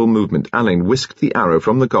swiftest possible movement, Alleyn whisked the arrow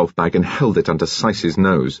from the golf bag and held it under Seiss's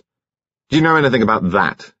nose. Do you know anything about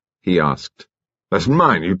that? He asked. That's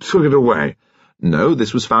mine. You took it away. No,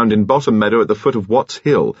 this was found in Bottom Meadow at the foot of Watts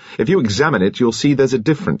Hill. If you examine it, you'll see there's a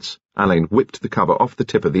difference. Alleyn whipped the cover off the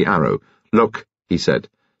tip of the arrow. Look, he said.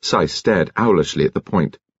 Seiss stared owlishly at the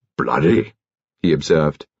point. Bloody, he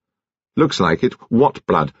observed. Looks like it. What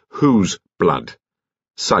blood? Whose blood?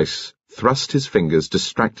 Seiss thrust his fingers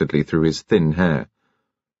distractedly through his thin hair.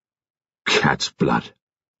 Cat's blood,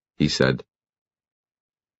 he said.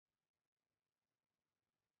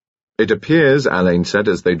 It appears, Alleyn said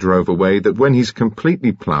as they drove away, that when he's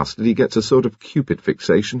completely plastered he gets a sort of Cupid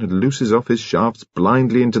fixation and looses off his shafts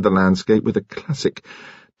blindly into the landscape with a classic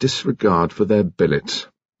disregard for their billets.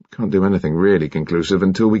 Can't do anything really conclusive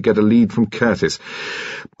until we get a lead from Curtis.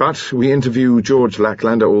 But we interview George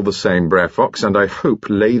Lacklander all the same, Brer Fox, and I hope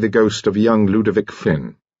lay the ghost of young Ludovic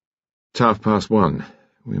Finn. It's 1:30.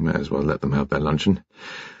 We may as well let them have their luncheon.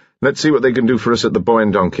 Let's see what they can do for us at the Boy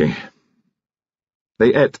and Donkey.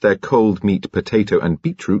 They ate their cold meat, potato, and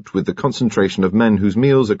beetroot with the concentration of men whose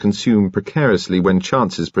meals are consumed precariously when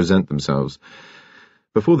chances present themselves.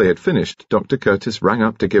 Before they had finished, Dr. Curtis rang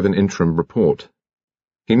up to give an interim report.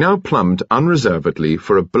 He now plumbed unreservedly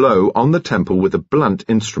for a blow on the temple with a blunt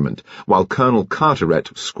instrument, while Colonel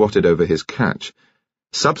Carteret squatted over his catch.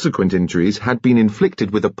 Subsequent injuries had been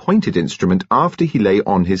inflicted with a pointed instrument after he lay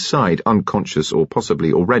on his side, unconscious or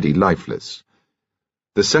possibly already lifeless.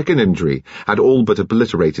 The second injury had all but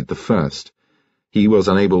obliterated the first. He was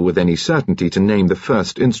unable with any certainty to name the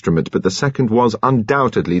first instrument, but the second was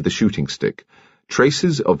undoubtedly the shooting stick.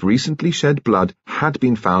 Traces of recently shed blood had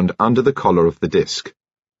been found under the collar of the disc.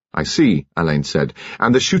 I see, Alleyn said,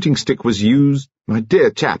 and the shooting stick was used, my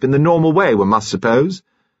dear chap, in the normal way, one must suppose.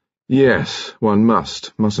 Yes, one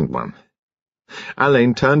must, mustn't one?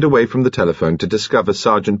 Alleyn turned away from the telephone to discover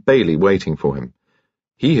Sergeant Bailey waiting for him.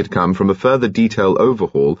 He had come from a further detailed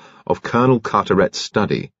overhaul of Colonel Carteret's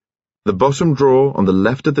study. The bottom drawer on the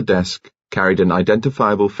left of the desk carried an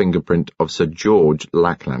identifiable fingerprint of Sir George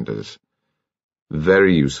Lacklander's.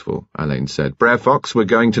 "Very useful," Alleyn said. "Brer Fox, we're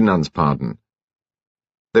going to Nun's Pardon."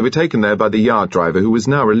 They were taken there by the yard driver, who was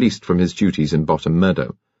now released from his duties in Bottom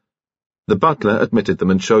Meadow. The butler admitted them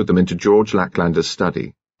and showed them into George Lacklander's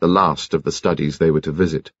study, the last of the studies they were to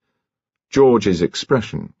visit. George's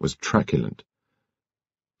expression was truculent.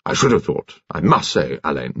 "I should have thought, I must say,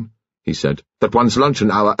 Alleyn," he said, "that one's luncheon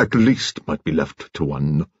hour at least might be left to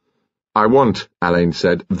one." "I want," Alleyn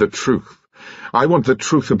said, "the truth. I want the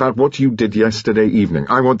truth about what you did yesterday evening.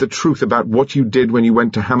 I want the truth about what you did when you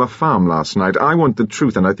went to Hammer Farm last night. I want the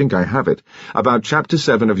truth, and I think I have it, about Chapter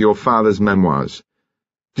 7 of your father's memoirs.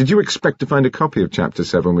 Did you expect to find a copy of Chapter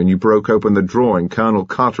 7 when you broke open the drawer in Colonel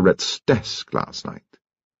Carteret's desk last night?"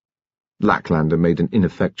 Lacklander made an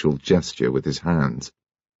ineffectual gesture with his hands.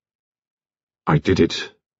 "I did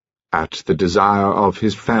it, at the desire of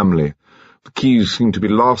his family. The keys seemed to be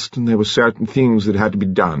lost, and there were certain things that had to be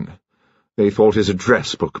done. They thought his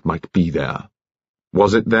address book might be there."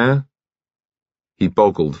 "Was it there?" He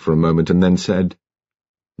boggled for a moment and then said,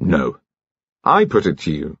 "No. I put it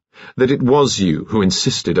to you that it was you who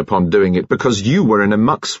insisted upon doing it because you were in a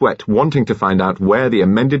muck sweat wanting to find out where the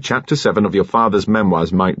amended Chapter 7 of your father's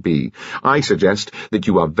memoirs might be. I suggest that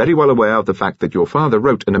you are very well aware of the fact that your father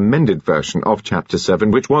wrote an amended version of Chapter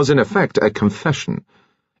 7, which was in effect a confession.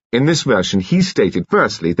 In this version, he stated,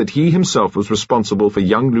 firstly, that he himself was responsible for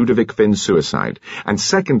young Ludovic Finn's suicide, and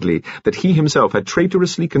secondly, that he himself had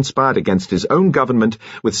traitorously conspired against his own government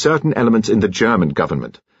with certain elements in the German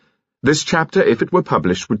government. This chapter, if it were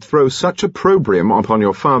published, would throw such opprobrium upon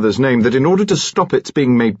your father's name that in order to stop its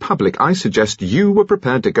being made public, I suggest you were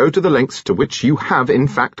prepared to go to the lengths to which you have in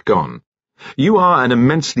fact gone. You are an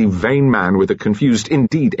immensely vain man with a confused,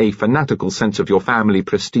 indeed a fanatical sense of your family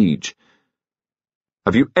prestige.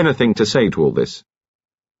 Have you anything to say to all this?"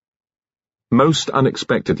 Most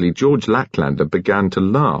unexpectedly, George Lacklander began to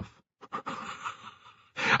laugh.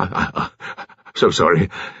 "So sorry,"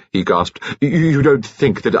 he gasped. You don't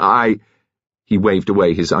think that I—" He waved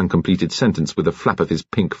away his uncompleted sentence with a flap of his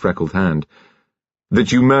pink freckled hand.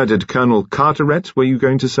 "That you murdered Colonel Carteret, were you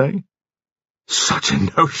going to say?" "Such a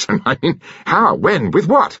notion! I mean, how, when, with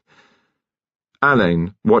what?"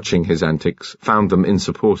 Alleyn, watching his antics, found them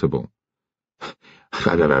insupportable.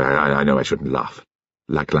 I know I shouldn't laugh,"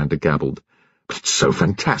 Lacklander gabbled. "But it's so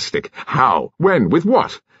fantastic. How? When? With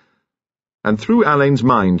what?" And through Alleyn's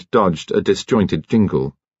mind dodged a disjointed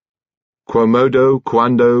jingle. "Quomodo,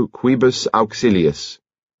 quando, quibus auxilius."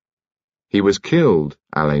 "He was killed,"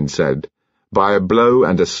 Alleyn said, "by a blow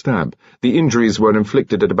and a stab. The injuries were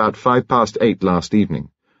inflicted at about 8:05 last evening.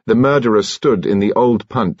 The murderer stood in the old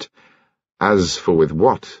punt. As for with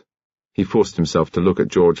what—" He forced himself to look at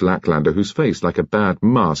George Lacklander, whose face, like a bad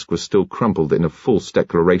mask, was still crumpled in a false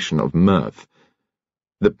declaration of mirth.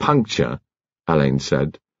 "The puncture," Alleyn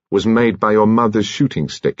said, "was made by your mother's shooting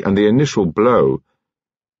stick, and the initial blow—"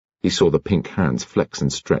 He saw the pink hands flex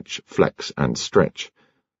and stretch,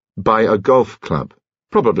 "by a golf club,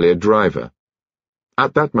 probably a driver."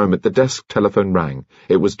 At that moment the desk telephone rang.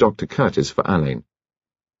 It was Dr. Curtis for Alleyn.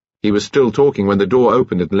 He was still talking when the door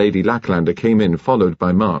opened and Lady Lacklander came in, followed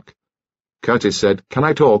by Mark. Curtis said, "Can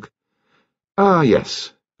I talk?" "Ah,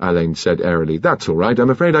 yes," Alleyn said airily. "That's all right. I'm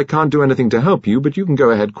afraid I can't do anything to help you, but you can go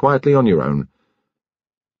ahead quietly on your own."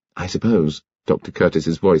 "I suppose," Dr.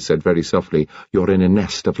 Curtis's voice said very softly, "you're in a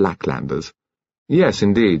nest of Lacklanders." "Yes,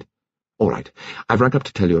 indeed." "All right. I've rung up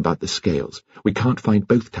to tell you about the scales. We can't find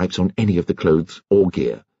both types on any of the clothes or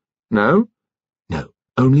gear." "No?" "No,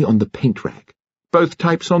 only on the paint rag." "Both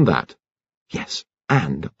types on that?" "Yes,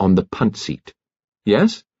 and on the punt seat."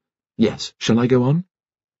 "Yes?" "Yes. Shall I go on?"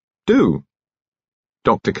 "Do."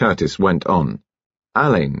 Dr. Curtis went on.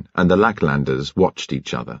 Alleyn and the Lacklanders watched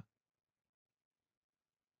each other.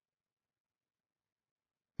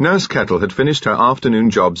 Nurse Kettle had finished her afternoon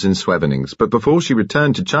jobs in Swevenings, but before she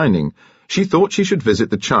returned to Chining, she thought she should visit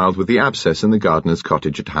the child with the abscess in the gardener's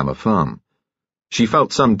cottage at Hammer Farm. She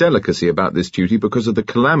felt some delicacy about this duty because of the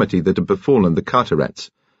calamity that had befallen the Carterets.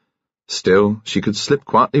 Still, she could slip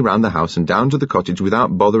quietly round the house and down to the cottage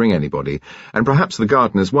without bothering anybody, and perhaps the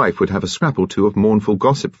gardener's wife would have a scrap or two of mournful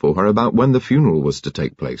gossip for her about when the funeral was to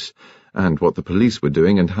take place, and what the police were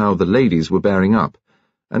doing and how the ladies were bearing up,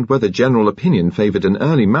 and whether general opinion favoured an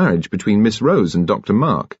early marriage between Miss Rose and Dr.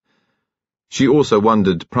 Mark. She also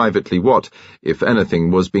wondered privately what, if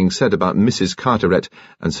anything, was being said about Mrs. Carteret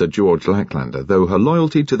and Sir George Lacklander, though her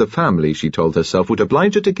loyalty to the family, she told herself, would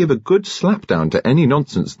oblige her to give a good slap-down to any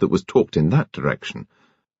nonsense that was talked in that direction.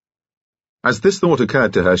 As this thought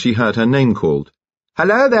occurred to her, she heard her name called.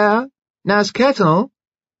 "Hello there! Nurse Kettle!"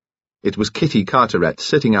 It was Kitty Carteret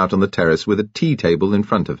sitting out on the terrace with a tea table in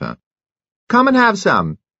front of her. "Come and have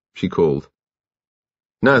some," she called.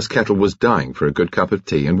 Nurse Kettle was dying for a good cup of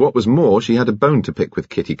tea, and what was more, she had a bone to pick with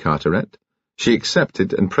Kitty Carteret. She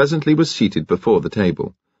accepted, and presently was seated before the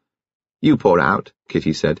table. "You pour out,"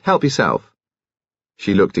 Kitty said. "Help yourself."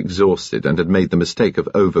 She looked exhausted and had made the mistake of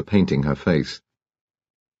over-painting her face.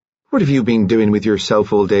 "What have you been doing with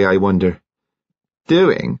yourself all day, I wonder?"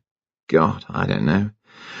 "Doing? God, I don't know.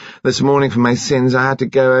 This morning for my sins I had to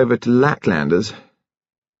go over to Lacklander's."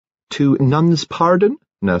 "To Nun's Pardon?"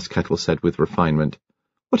 Nurse Kettle said with refinement.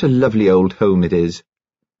 "What a lovely old home it is."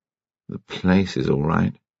 "The place is all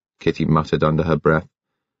right," Kitty muttered under her breath.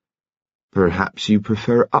 "Perhaps you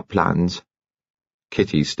prefer Uplands?"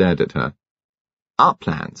 Kitty stared at her.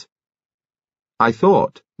 "Uplands?" "I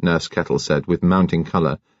thought," Nurse Kettle said with mounting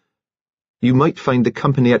colour, "you might find the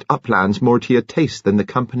company at Uplands more to your taste than the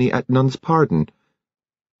company at Nun's Pardon."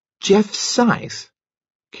 "Jeff Syce?"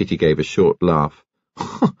 Kitty gave a short laugh.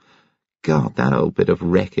 "God, that old bit of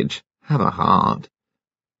wreckage. Have a heart."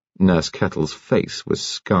 Nurse Kettle's face was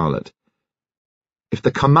scarlet. "If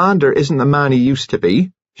the commander isn't the man he used to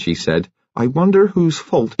be," she said, "I wonder whose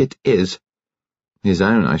fault it is." "His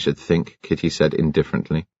own, I should think," Kitty said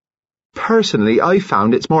indifferently. "Personally, I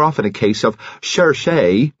found it's more often a case of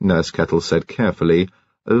chercher," Nurse Kettle said carefully,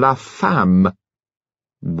 "la femme."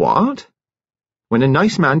 "What?" "When a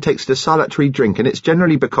nice man takes to solitary drinking, it's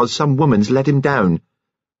generally because some woman's let him down."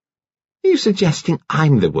 "Are you suggesting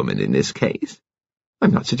I'm the woman in this case?"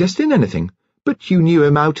 "I'm not suggesting anything, but you knew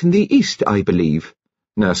him out in the East, I believe,"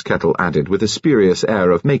 Nurse Kettle added with a spurious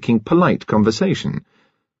air of making polite conversation.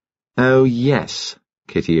 "Oh, yes,"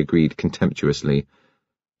 Kitty agreed contemptuously.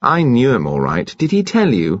 "I knew him all right. Did he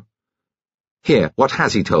tell you?" "Here, what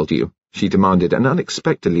has he told you?" she demanded, and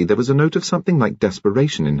unexpectedly there was a note of something like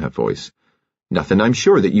desperation in her voice. "Nothing I'm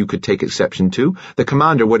sure that you could take exception to. The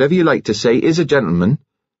commander, whatever you like to say, is a gentleman."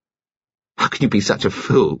 "How can you be such a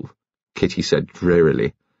fool?" Kitty said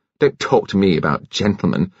drearily. "Don't talk to me about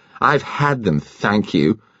gentlemen. I've had them, thank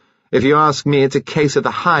you. If you ask me, it's a case of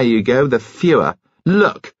the higher you go, the fewer.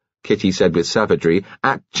 Look," Kitty said with savagery,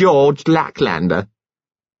 "at George Lacklander."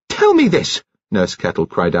 "Tell me this," Nurse Kettle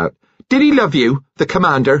cried out. "Did he love you, the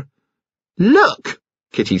commander?" "Look,"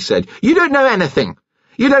 Kitty said, "you don't know anything.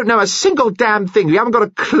 You don't know a single damn thing. You haven't got a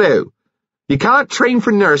clue. You can't train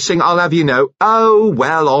for nursing, I'll have you know. Oh,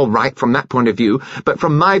 well, all right from that point of view, but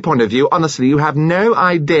from my point of view, honestly, you have no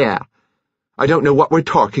idea." "I don't know what we're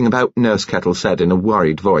talking about," Nurse Kettle said in a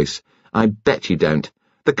worried voice. "I bet you don't.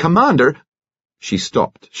 The commander—" She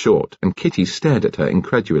stopped short, and Kitty stared at her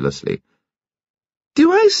incredulously.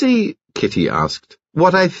 "Do I see," Kitty asked,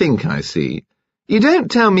 "what I think I see? You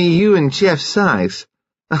don't tell me you and Jeff Syce."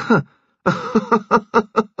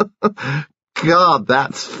 "God,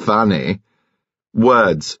 that's funny."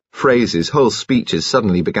 Words, phrases, whole speeches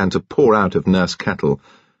suddenly began to pour out of Nurse Kettle.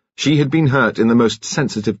 She had been hurt in the most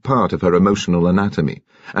sensitive part of her emotional anatomy,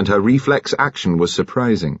 and her reflex action was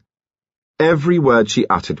surprising. Every word she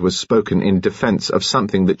uttered was spoken in defence of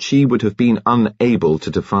something that she would have been unable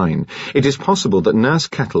to define. It is possible that Nurse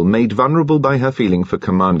Kettle, made vulnerable by her feeling for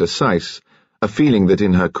Commander Syce, a feeling that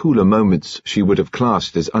in her cooler moments she would have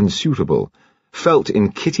classed as unsuitable, felt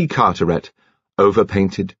in Kitty Carteret,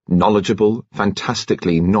 overpainted, knowledgeable,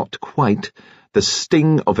 fantastically not quite, the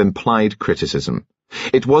sting of implied criticism.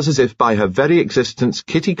 It was as if by her very existence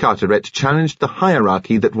Kitty Carteret challenged the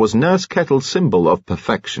hierarchy that was Nurse Kettle's symbol of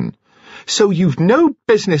perfection. "So you've no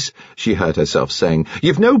business," she heard herself saying,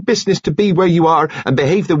 "you've no business to be where you are and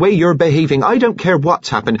behave the way you're behaving. I don't care what's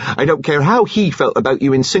happened. I don't care how he felt about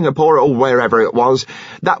you in Singapore or wherever it was.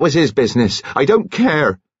 That was his business. I don't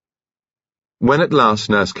care." When at last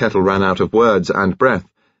Nurse Kettle ran out of words and breath,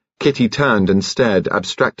 Kitty turned and stared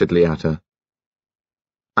abstractedly at her.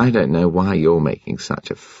 "I don't know why you're making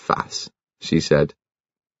such a fuss," she said.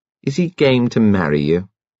 "Is he game to marry you?"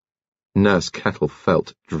 Nurse Kettle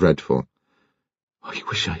felt dreadful. "I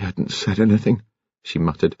wish I hadn't said anything," she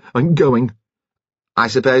muttered. "I'm going." "I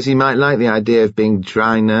suppose he might like the idea of being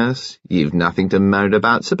dry nurse. You've nothing to moan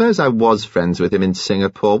about. Suppose I was friends with him in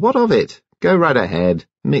Singapore. What of it? Go right ahead.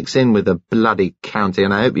 Mix in with the bloody county,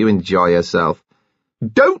 and I hope you enjoy yourself."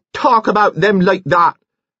 "Don't talk about them like that,"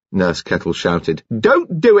 Nurse Kettle shouted.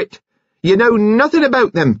 "Don't do it. You know nothing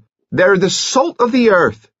about them. They're the salt of the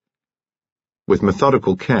earth." With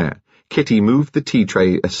methodical care, Kitty moved the tea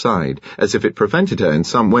tray aside, as if it prevented her in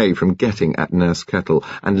some way from getting at Nurse Kettle,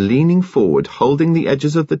 and leaning forward, holding the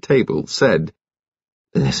edges of the table, said,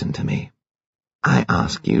 "Listen to me. I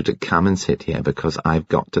ask you to come and sit here because I've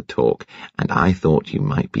got to talk, and I thought you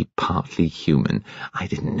might be partly human. I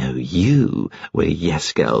didn't know you were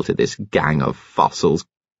yes girl to this gang of fossils.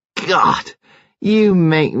 God, you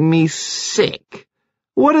make me sick.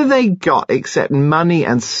 What have they got except money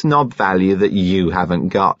and snob value that you haven't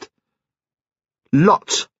got?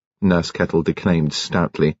 Lots, Nurse Kettle declaimed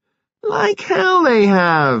stoutly. Like hell they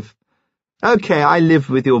have. Okay, I lived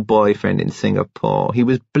with your boyfriend in Singapore. He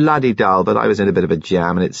was bloody dull, but I was in a bit of a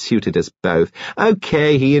jam, and it suited us both.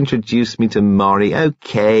 Okay, he introduced me to Maury.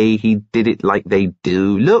 Okay, he did it like they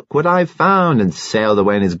do. Look what I found, and sailed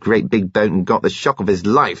away in his great big boat and got the shock of his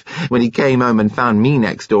life when he came home and found me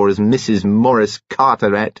next door as Mrs. Morris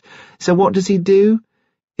Carteret. So what does he do?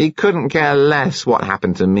 He couldn't care less what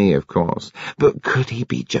happened to me, of course. But could he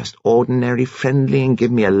be just ordinary friendly and give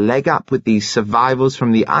me a leg up with these survivals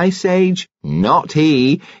from the Ice Age? Not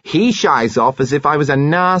he. He shies off as if I was a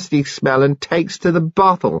nasty smell and takes to the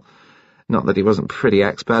bottle. Not that he wasn't pretty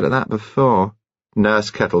expert at that before. Nurse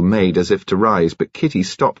Kettle made as if to rise, but Kitty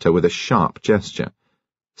stopped her with a sharp gesture.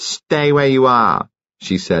 Stay where you are,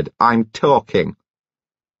 she said. I'm talking.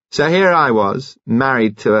 So here I was,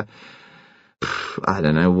 married to a... I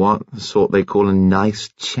don't know what, the sort they call a nice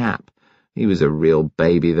chap. He was a real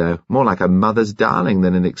baby, though, more like a mother's darling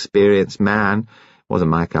than an experienced man.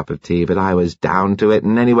 Wasn't my cup of tea, but I was down to it,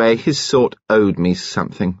 and anyway, his sort owed me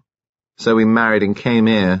something. So we married and came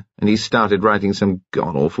here, and he started writing some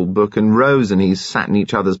god-awful book, and Rose and he sat in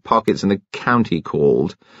each other's pockets, and the county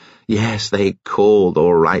called. Yes, they called,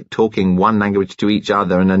 all right, talking one language to each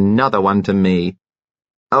other and another one to me.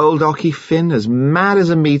 Old Ocky Finn, as mad as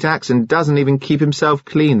a meat axe and doesn't even keep himself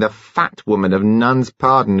clean, the fat woman of Nun's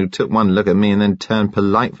Pardon who took one look at me and then turned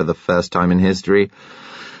polite for the first time in history.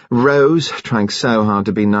 Rose, trying so hard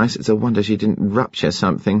to be nice, it's a wonder she didn't rupture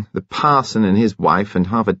something. The parson and his wife and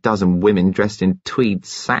half a dozen women dressed in tweed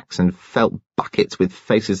sacks and felt buckets with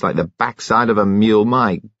faces like the backside of a mule.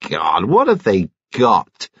 My God, what have they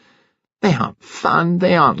got? They aren't fun,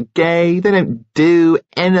 they aren't gay, they don't do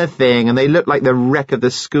anything, and they look like the wreck of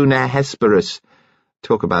the schooner Hesperus.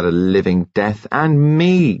 Talk about a living death, and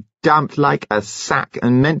me, dumped like a sack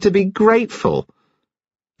and meant to be grateful.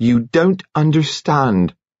 You don't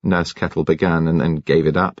understand, Nurse Kettle began and then gave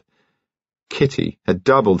it up. Kitty had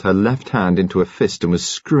doubled her left hand into a fist and was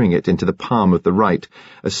screwing it into the palm of the right,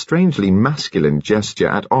 a strangely masculine gesture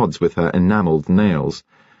at odds with her enamelled nails.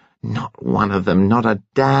 Not one of them, not a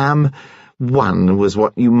damn. One was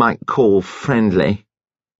what you might call friendly.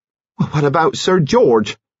 What about Sir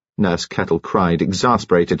George? Nurse Kettle cried,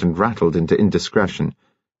 exasperated and rattled into indiscretion.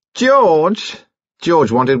 George?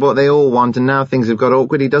 George wanted what they all want, and now things have got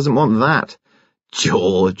awkward. He doesn't want that.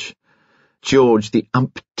 George, the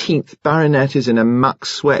umpteenth baronet, is in a muck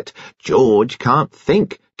sweat. George can't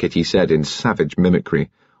think, Kitty said in savage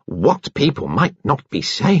mimicry. What people might not be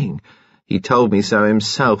saying. He told me so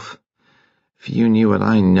himself. If you knew what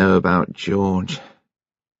I know about George...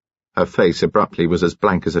 Her face abruptly was as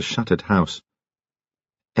blank as a shuttered house.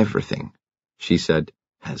 Everything, she said,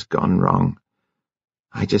 has gone wrong.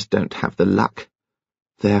 I just don't have the luck.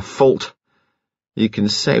 Their fault. You can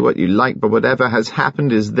say what you like, but whatever has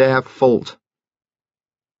happened is their fault.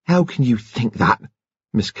 How can you think that?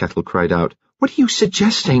 Miss Kettle cried out. What are you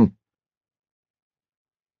suggesting?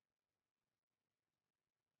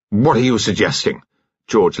 What are you suggesting?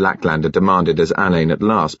 George Lacklander demanded as Alleyn at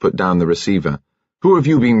last put down the receiver. Who have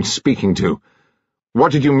you been speaking to?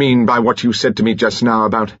 What did you mean by what you said to me just now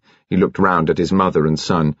about— He looked round at his mother and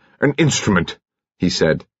son. An instrument, he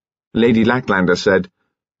said. Lady Lacklander said,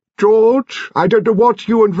 George, I don't know what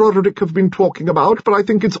you and Roderick have been talking about, but I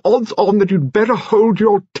think it's odds on that you'd better hold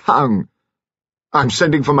your tongue. I'm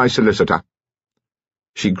sending for my solicitor.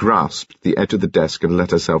 She grasped the edge of the desk and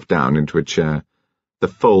let herself down into a chair. The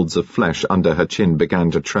folds of flesh under her chin began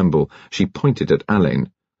to tremble. She pointed at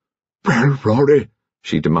Alleyn. Well, Rory,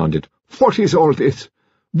 she demanded, what is all this?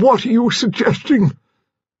 What are you suggesting?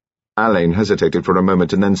 Alleyn hesitated for a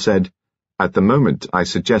moment and then said, At the moment, I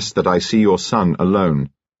suggest that I see your son alone.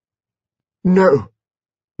 No.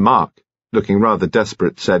 Mark, looking rather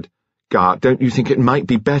desperate, said, Gar, don't you think it might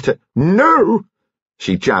be better— No!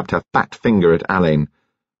 She jabbed her fat finger at Alleyn.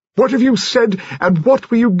 What have you said, and what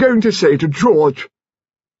were you going to say to George?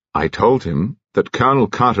 I told him that Colonel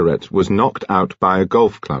Carteret was knocked out by a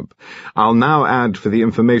golf club. I'll now add for the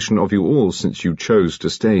information of you all, since you chose to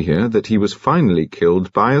stay here, that he was finally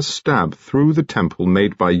killed by a stab through the temple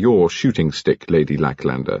made by your shooting stick, Lady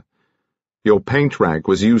Lacklander. Your paint rag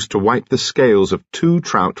was used to wipe the scales of 2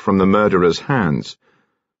 trout from the murderer's hands.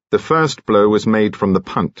 The first blow was made from the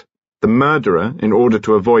punt, The murderer, in order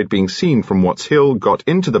to avoid being seen from Watts Hill, got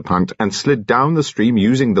into the punt and slid down the stream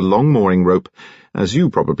using the long mooring rope, as you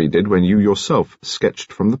probably did when you yourself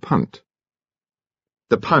sketched from the punt.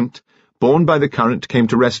 The punt, borne by the current, came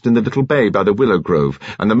to rest in the little bay by the willow grove,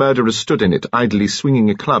 and the murderer stood in it, idly swinging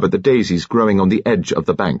a club at the daisies growing on the edge of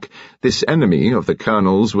the bank. This enemy of the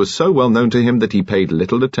Colonel's was so well known to him that he paid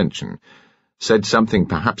little attention, said something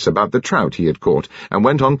perhaps about the trout he had caught, and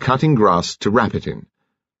went on cutting grass to wrap it in.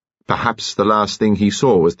 Perhaps the last thing he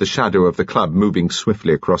saw was the shadow of the club moving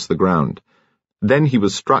swiftly across the ground. Then he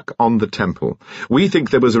was struck on the temple. We think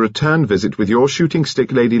there was a return visit with your shooting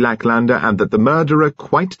stick, Lady Lacklander, and that the murderer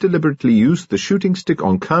quite deliberately used the shooting stick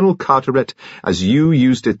on Colonel Carteret as you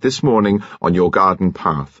used it this morning on your garden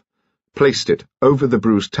path. Placed it over the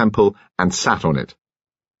bruised temple and sat on it.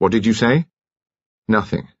 What did you say?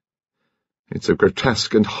 Nothing. It's a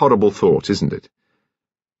grotesque and horrible thought, isn't it?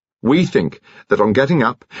 We think that on getting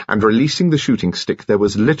up and releasing the shooting stick there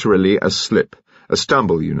was literally a slip, a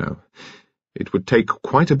stumble, you know. It would take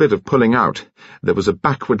quite a bit of pulling out. There was a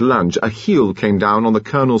backward lunge, a heel came down on the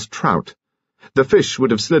Colonel's trout. The fish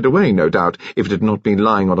would have slid away, no doubt, if it had not been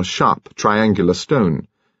lying on a sharp, triangular stone.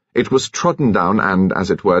 It was trodden down and,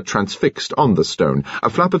 as it were, transfixed on the stone. A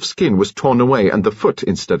flap of skin was torn away, and the foot,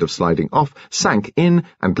 instead of sliding off, sank in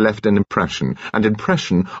and left an impression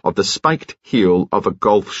of the spiked heel of a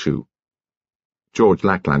golf shoe. George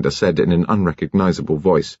Lacklander said in an unrecognizable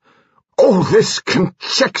voice, "All this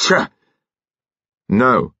conjecture!"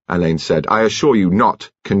 "No," Alleyn said, "I assure you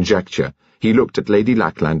not conjecture." He looked at Lady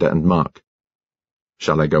Lacklander and Mark.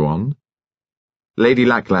 "Shall I go on?" Lady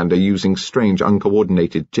Lacklander, using strange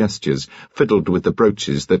uncoordinated gestures, fiddled with the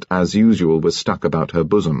brooches that, as usual, were stuck about her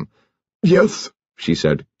bosom. "Yes," she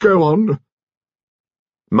said. "Go on."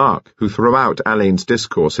 Mark, who throughout Alleyn's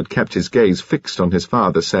discourse had kept his gaze fixed on his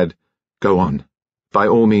father, said, "Go on. By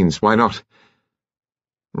all means, why not?"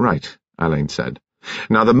 "Right," Alleyn said.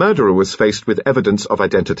 "Now the murderer was faced with evidence of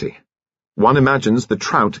identity. One imagines the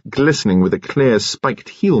trout glistening with a clear spiked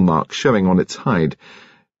heel mark showing on its hide.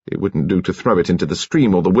 It wouldn't do to throw it into the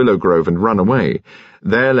stream or the willow grove and run away.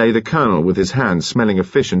 There lay the Colonel with his hands smelling of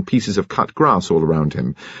fish and pieces of cut grass all around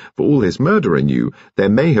him. For all his murderer knew, there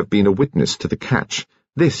may have been a witness to the catch.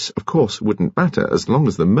 This, of course, wouldn't matter as long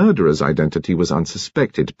as the murderer's identity was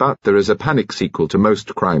unsuspected, but there is a panic sequel to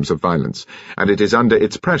most crimes of violence, and it is under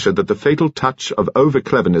its pressure that the fatal touch of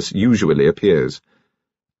over-cleverness usually appears.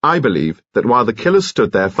 I believe that while the killers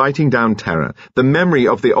stood there fighting down terror, the memory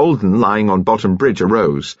of the Olden lying on Bottom Bridge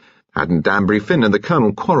arose. Hadn't Danbury Finn and the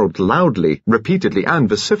Colonel quarrelled loudly, repeatedly and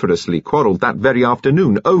vociferously quarrelled that very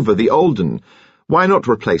afternoon over the Olden? Why not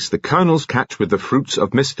replace the Colonel's catch with the fruits of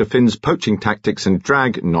Mr. Finn's poaching tactics and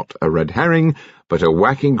drag, not a red herring, but a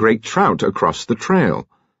whacking great trout across the trail?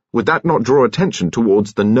 Would that not draw attention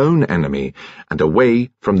towards the known enemy and away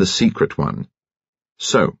from the secret one?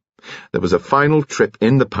 So, there was a final trip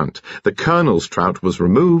in the punt. The Colonel's trout was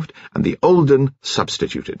removed and the Olden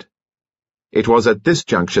substituted. It was at this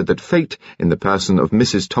juncture that fate, in the person of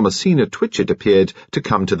Mrs. Thomasina Twitchett, appeared to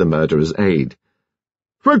come to the murderer's aid.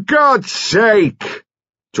 "For God's sake!"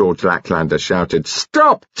 George Lacklander shouted.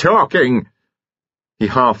 "Stop talking!" He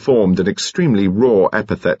half-formed an extremely raw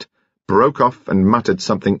epithet, broke off and muttered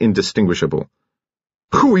something indistinguishable.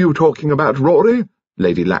 "Who are you talking about, Rory?"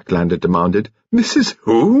 Lady Lacklander demanded. "Mrs.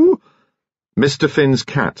 who?" "Mr. Finn's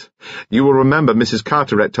cat. You will remember Mrs.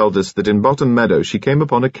 Carteret told us that in Bottom Meadow she came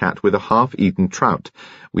upon a cat with a half-eaten trout.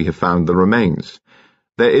 We have found the remains.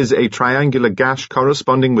 There is a triangular gash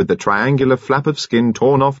corresponding with the triangular flap of skin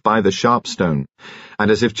torn off by the sharp stone, and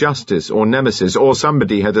as if justice or nemesis or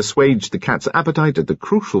somebody had assuaged the cat's appetite at the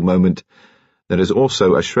crucial moment, there is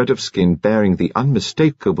also a shred of skin bearing the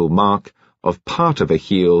unmistakable mark of part of a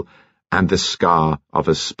heel and the scar of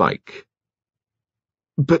a spike."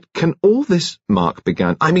 "But can all this," Mark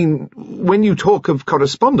began, "I mean, when you talk of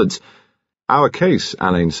correspondence—" "Our case,"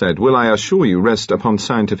 Alleyn said, "will, I assure you, rest upon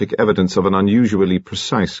scientific evidence of an unusually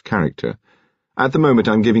precise character. At the moment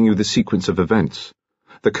I'm giving you the sequence of events.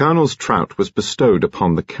 The Colonel's trout was bestowed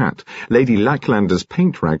upon the cat. Lady Lacklander's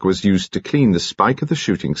paint rag was used to clean the spike of the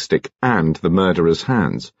shooting stick and the murderer's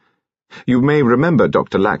hands. You may remember,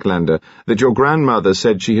 Dr. Lacklander, that your grandmother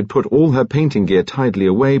said she had put all her painting gear tidily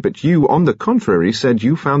away, but you, on the contrary, said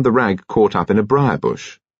you found the rag caught up in a briar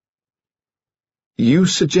bush." "You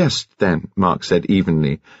suggest, then," Mark said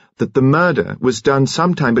evenly, "that the murder was done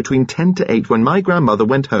sometime between 10 to 8 when my grandmother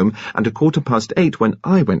went home and 8:15 when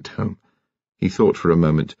I went home." He thought for a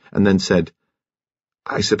moment, and then said,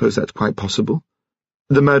 "I suppose that's quite possible.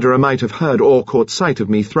 The murderer might have heard or caught sight of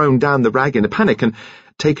me thrown down the rag in a panic, and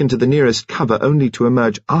taken to the nearest cover only to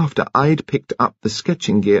emerge after I'd picked up the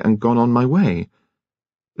sketching gear and gone on my way.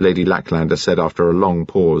 Lady Lacklander said after a long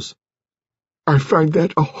pause. I find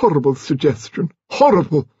that a horrible suggestion.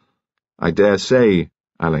 Horrible! I dare say,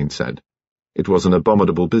 Alleyn said. It was an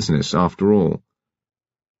abominable business, after all.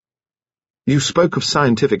 You spoke of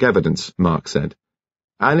scientific evidence, Mark said.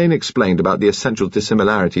 Alleyn explained about the essential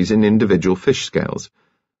dissimilarities in individual fish scales.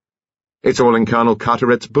 It's all in Colonel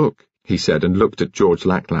Carteret's book, he said, and looked at George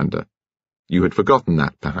Lacklander. You had forgotten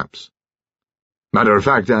that, perhaps. Matter of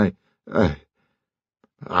fact, I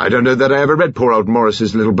don't know that I ever read poor old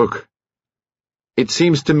Morris's little book. It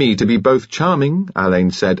seems to me to be both charming,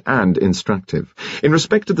 Alleyn said, and instructive. In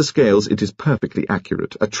respect to the scales, it is perfectly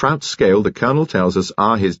accurate. A trout scale, the Colonel tells us,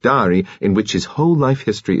 are his diary, in which his whole life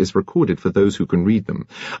history is recorded for those who can read them.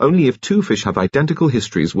 Only if two fish have identical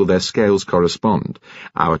histories will their scales correspond.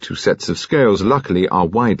 Our two sets of scales, luckily, are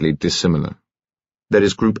widely dissimilar. There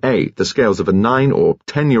is Group A, the scales of a 9- or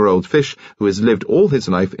 10-year-old fish who has lived all his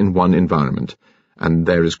life in one environment. And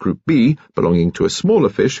there is Group B, belonging to a smaller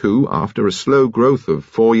fish who, after a slow growth of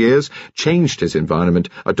 4 years, changed his environment,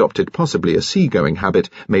 adopted possibly a sea-going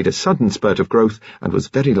habit, made a sudden spurt of growth, and was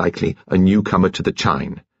very likely a newcomer to the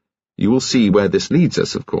chine. You will see where this leads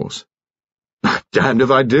us, of course. Damned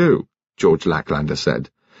if I do, George Lacklander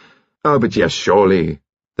said. Oh, but yes, surely.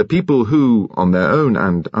 The people who, on their own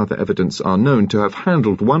and other evidence, are known to have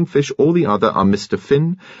handled one fish or the other are Mr.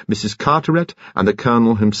 Finn, Mrs. Carteret, and the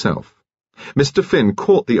Colonel himself. Mr. Finn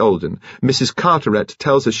caught the Olden. Mrs. Carteret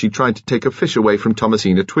tells us she tried to take a fish away from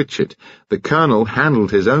Thomasina Twitchett. The Colonel handled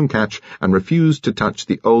his own catch and refused to touch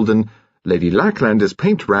the Olden. Lady Lacklander's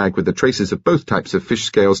paint rag with the traces of both types of fish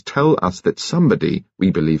scales tell us that somebody, we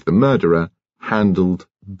believe the murderer, handled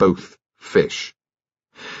both fish.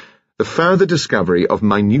 The further discovery of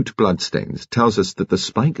minute bloodstains tells us that the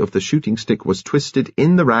spike of the shooting stick was twisted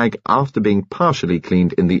in the rag after being partially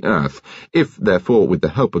cleaned in the earth. If, therefore, with the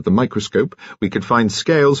help of the microscope, we could find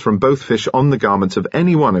scales from both fish on the garments of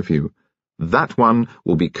any one of you, that one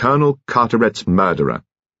will be Colonel Carteret's murderer.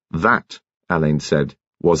 That, Alleyn said,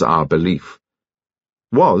 was our belief.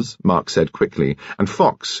 Was, Mark said quickly, and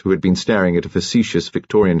Fox, who had been staring at a facetious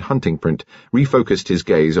Victorian hunting print, refocused his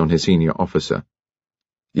gaze on his senior officer.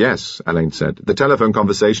 Yes, Alleyn said. The telephone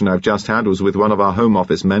conversation I've just had was with one of our Home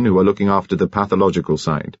Office men who are looking after the pathological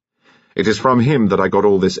side. It is from him that I got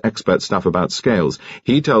all this expert stuff about scales.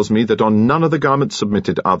 He tells me that on none of the garments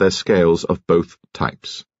submitted are there scales of both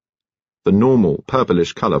types. The normal,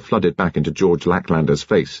 purplish colour flooded back into George Lacklander's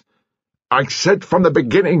face. I said from the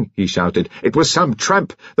beginning, he shouted, it was some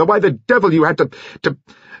tramp, that why the devil you had to...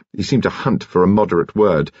 He seemed to hunt for a moderate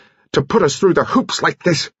word. To put us through the hoops like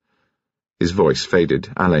this. His voice faded.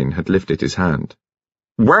 Alleyn had lifted his hand.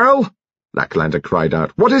 Well? Lacklander cried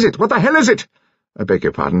out. What is it? What the hell is it? I beg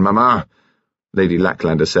your pardon, Mamma, Lady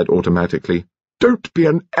Lacklander said automatically. Don't be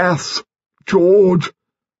an ass, George.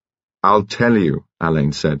 I'll tell you,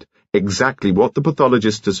 Alleyn said, exactly what the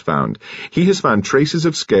pathologist has found. He has found traces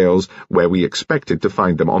of scales where we expected to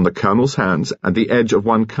find them on the Colonel's hands and the edge of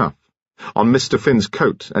one cuff, on Mr. Finn's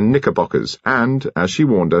coat and knickerbockers, and, as she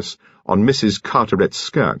warned us, on Mrs. Carteret's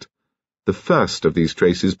skirt. The first of these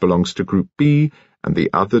traces belongs to Group B, and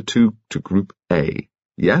the other two to Group A.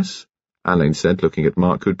 Yes? Alleyn said, looking at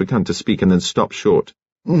Mark, who had begun to speak and then stopped short.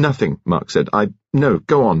 Nothing, Mark said. No,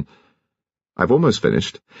 go on. I've almost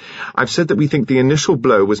finished. I've said that we think the initial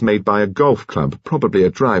blow was made by a golf club, probably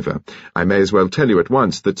a driver. I may as well tell you at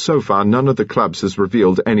once that so far none of the clubs has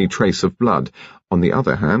revealed any trace of blood. On the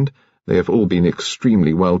other hand, they have all been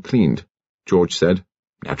extremely well cleaned. George said,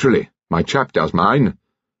 Naturally, my chap does mine.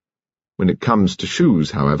 When it comes to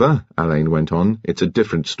shoes, however, Alleyn went on, it's a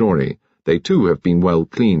different story. They too have been well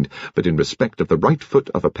cleaned, but in respect of the right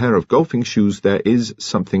foot of a pair of golfing shoes there is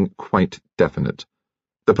something quite definite.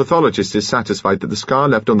 The pathologist is satisfied that the scar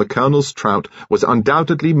left on the Colonel's trout was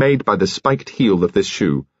undoubtedly made by the spiked heel of this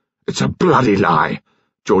shoe. It's a bloody lie,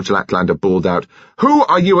 George Lacklander bawled out. Who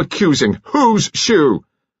are you accusing? Whose shoe?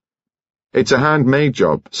 It's a handmade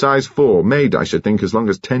job, size 4, made, I should think, as long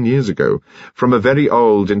as 10 years ago, from a very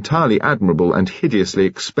old, entirely admirable and hideously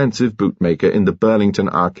expensive bootmaker in the Burlington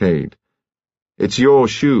Arcade. It's your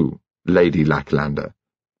shoe, Lady Lacklander.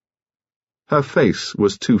 Her face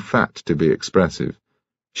was too fat to be expressive.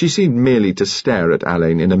 She seemed merely to stare at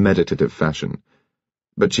Alleyn in a meditative fashion.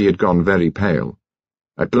 But she had gone very pale.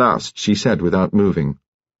 At last she said without moving,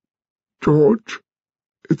 George,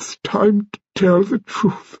 it's time to tell the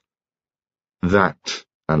truth. That,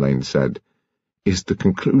 Alleyn said, is the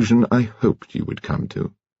conclusion I hoped you would come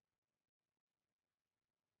to.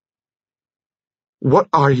 What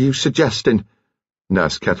are you suggesting?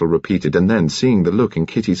 Nurse Kettle repeated, and then, seeing the look in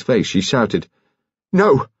Kitty's face, she shouted,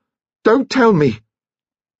 "No, don't tell me!"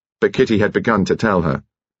 But Kitty had begun to tell her.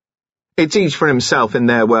 "It's each for himself in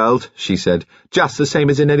their world," she said, "just the same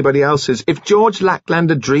as in anybody else's. If George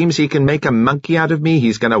Lacklander dreams he can make a monkey out of me,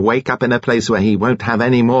 he's going to wake up in a place where he won't have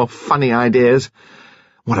any more funny ideas.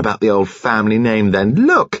 What about the old family name, then?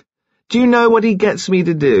 Look! Do you know what he gets me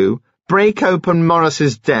to do? Break open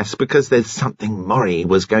Morris's desk because there's something Morrie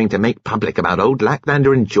was going to make public about old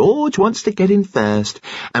Lacklander, and George wants to get in first.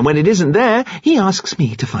 And when it isn't there, he asks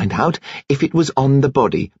me to find out if it was on the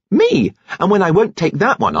body. Me! And when I won't take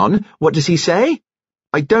that one on, what does he say?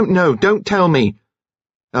 I don't know, don't tell me.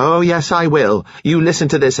 Oh, yes, I will. You listen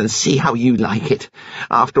to this and see how you like it.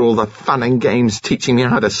 After all the fun and games teaching me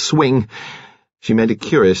how to swing." She made a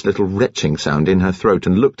curious little retching sound in her throat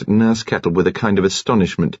and looked at Nurse Kettle with a kind of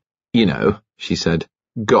astonishment. "You know," she said,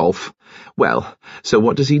 "golf. Well, so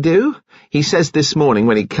what does he do? He says this morning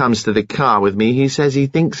when he comes to the car with me, he says he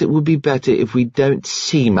thinks it would be better if we don't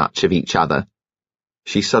see much of each other."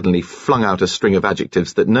 She suddenly flung out a string of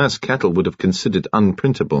adjectives that Nurse Kettle would have considered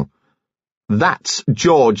unprintable. "That's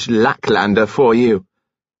George Lacklander for you,"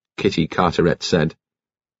 Kitty Carteret said.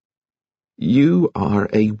 "You are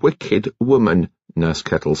a wicked woman," Nurse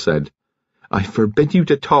Kettle said. "I forbid you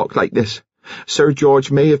to talk like this. Sir George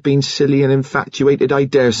may have been silly and infatuated. I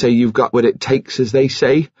dare say you've got what it takes, as they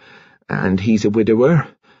say. And he's a widower.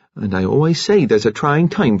 And I always say there's a trying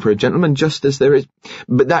time for a gentleman just as there is.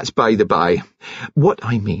 But that's by the by. What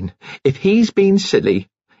I mean, if he's been silly,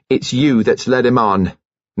 it's you that's led him on,"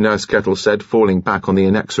 Nurse Kettle said, falling back on the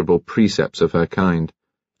inexorable precepts of her kind.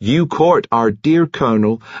 "You court our dear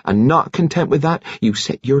Colonel, and not content with that, you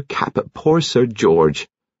set your cap at poor Sir George.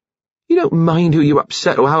 You don't mind who you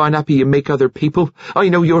upset or how unhappy you make other people. I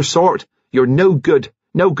know your sort. You're no good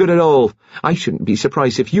at all. I shouldn't be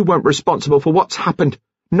surprised if you weren't responsible for what's happened.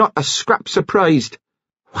 Not a scrap surprised."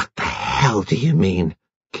 "What the hell do you mean?"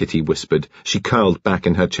 Kitty whispered. She curled back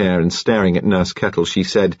in her chair and, staring at Nurse Kettle, she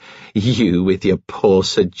said, "You with your poor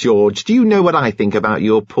Sir George. Do you know what I think about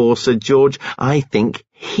your poor Sir George? I think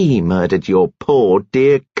he murdered your poor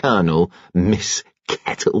dear Colonel, Miss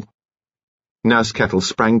Kettle." Nurse Kettle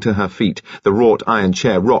sprang to her feet. The wrought iron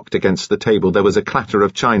chair rocked against the table. There was a clatter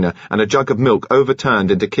of china, and a jug of milk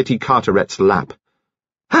overturned into Kitty Carteret's lap.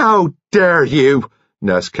 "How dare you!"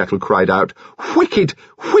 Nurse Kettle cried out. "Wicked!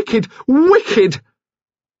 Wicked! Wicked!"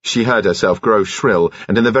 She heard herself grow shrill,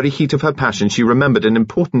 and in the very heat of her passion she remembered an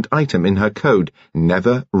important item in her code: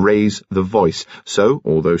 never raise the voice. So,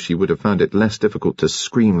 although she would have found it less difficult to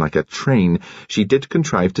scream like a train, she did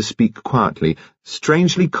contrive to speak quietly.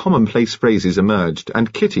 Strangely commonplace phrases emerged,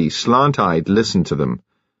 and Kitty, slant-eyed, listened to them.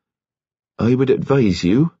 "I would advise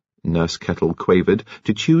you," Nurse Kettle quavered,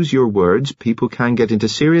 "to choose your words. People can get into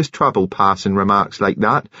serious trouble passing remarks like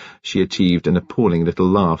that." She achieved an appalling little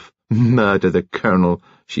laugh. "Murder the Colonel,"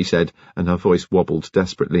 she said, and her voice wobbled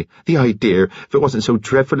desperately. "The idea! If it wasn't so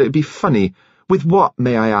dreadful it'd be funny. With what,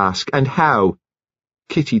 may I ask, and how?"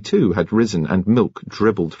 Kitty, too, had risen, and milk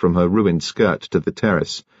dribbled from her ruined skirt to the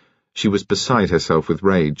terrace. She was beside herself with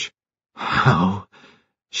rage. "How?"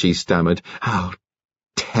 she stammered. "I'll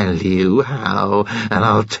tell you how, and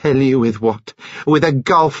I'll tell you with what. With a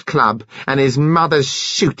golf club and his mother's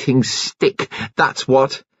shooting stick, that's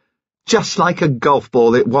what. Just like a golf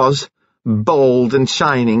ball it was. Bold and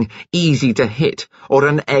shining, easy to hit, or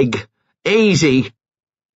an egg. Easy!"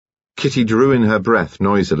 Kitty drew in her breath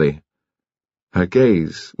noisily. Her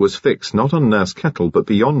gaze was fixed not on Nurse Kettle, but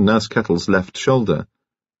beyond Nurse Kettle's left shoulder.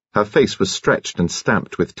 Her face was stretched and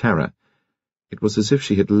stamped with terror. It was as if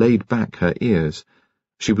she had laid back her ears.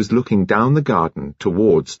 She was looking down the garden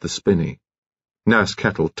towards the spinney. Nurse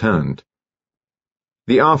Kettle turned.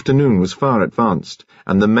 The afternoon was far advanced,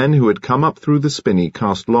 and the men who had come up through the spinney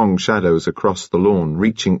cast long shadows across the lawn,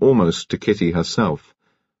 reaching almost to Kitty herself.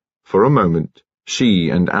 For a moment, she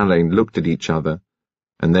and Alleyn looked at each other,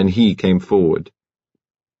 and then he came forward.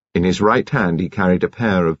 In his right hand he carried a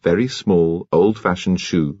pair of very small, old-fashioned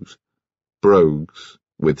shoes, brogues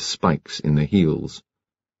with spikes in the heels.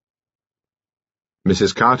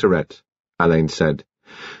 "Mrs. Carteret," Alleyn said,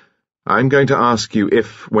 "I'm going to ask you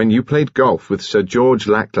if, when you played golf with Sir George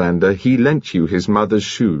Lacklander, he lent you his mother's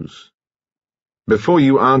shoes. Before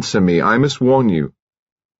you answer me, I must warn you."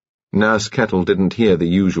 Nurse Kettle didn't hear the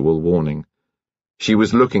usual warning. She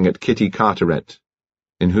was looking at Kitty Carteret,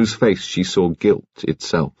 in whose face she saw guilt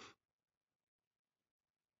itself.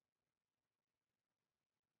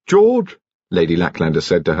 "George," Lady Lacklander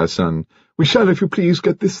said to her son, "we shall, if you please,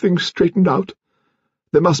 get this thing straightened out.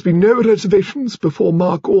 There must be no reservations before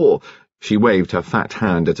Mark or—" She waved her fat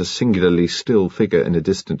hand at a singularly still figure in a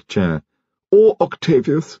distant chair. or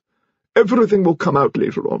Octavius. Everything will come out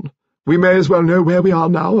later on. We may as well know where we are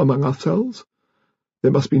now among ourselves.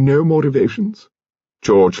 There must be no more evasions."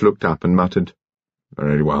 George looked up and muttered,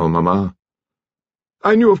 "Very well, Mamma."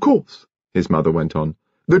 "I knew, of course," his mother went on,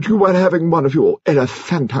 "that you were having one of your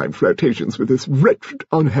elephantine flirtations with this wretched,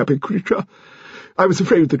 unhappy creature. I was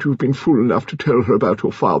afraid that you'd been fool enough to tell her about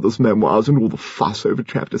your father's memoirs and all the fuss over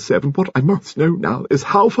Chapter 7. What I must know now is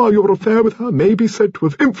how far your affair with her may be said to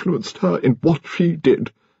have influenced her in what she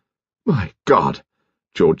did." "My God,"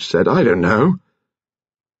 George said, "I don't know."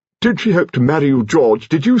 "Did she hope to marry you, George?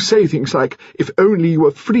 Did you say things like, 'if only you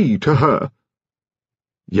were free,' to her?"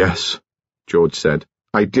 "Yes," George said,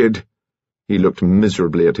 "I did." He looked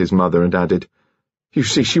miserably at his mother and added, "You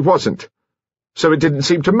see, she wasn't. So it didn't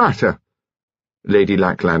seem to matter." Lady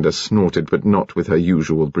Lacklander snorted, but not with her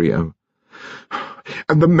usual brio.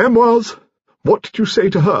 "And the memoirs? What did you say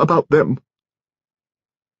to her about them?"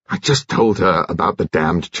 "I just told her about the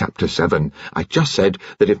damned Chapter 7. I just said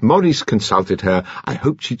that if Maurice consulted her, I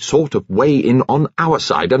hoped she'd sort of weigh in on our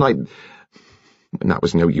side, and that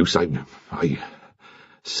was no use. I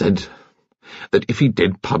said that if he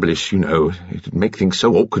did publish, it'd make things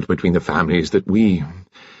so awkward between the families that we...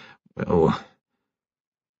 well..."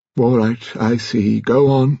 "All right, I see. Go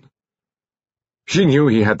on." "She knew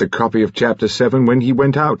he had the copy of Chapter 7 when he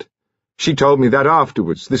went out. She told me that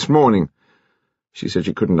afterwards, this morning. She said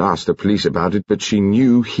she couldn't ask the police about it, but she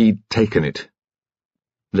knew he'd taken it."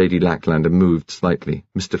 Lady Lacklander moved slightly.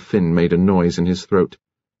 Mr. Finn made a noise in his throat.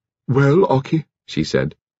 "Well, Ockie?" she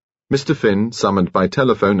said. Mr. Finn, summoned by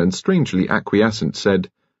telephone and strangely acquiescent,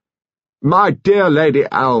 said, "My dear Lady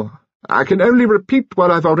Al, I can only repeat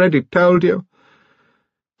what I've already told you.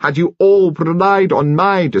 Had you all relied on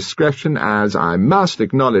my discretion, as I must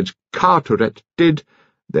acknowledge Carteret did,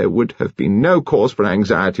 there would have been no cause for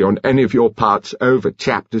anxiety on any of your parts over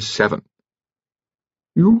Chapter 7.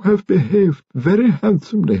 "You have behaved very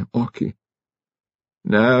handsomely, Ockie."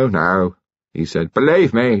 No, he said.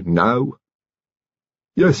 "Believe me, no."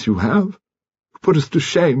 "Yes, you have. You put us to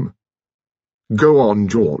shame. Go on,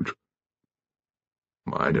 George."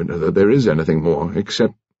 "I don't know that there is anything more,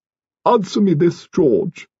 except—" "Answer me this,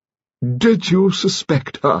 George. Did you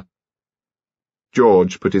suspect her?"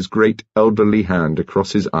 George put his great elderly hand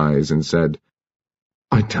across his eyes and said,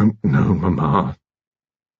 "I don't know, Mamma.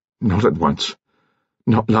 Not at once.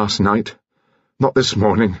 Not last night. Not this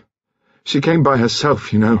morning. She came by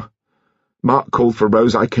herself, Mark called for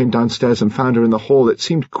Rose. I came downstairs and found her in the hall. It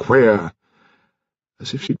seemed queer,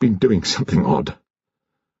 as if she'd been doing something odd.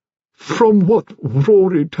 From what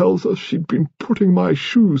Rory tells us, she'd been putting my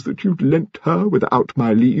shoes that you'd lent her without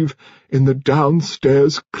my leave in the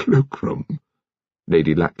downstairs cloakroom,"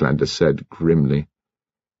 Lady Lacklander said grimly.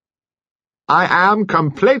 "I am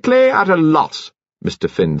completely at a loss," Mr.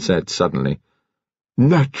 Finn said suddenly.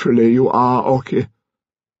 "Naturally you are, Ockie."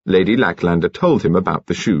 Lady Lacklander told him about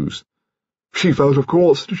the shoes. "She felt, of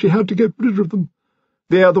course, that she had to get rid of them.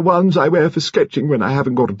 They are the ones I wear for sketching when I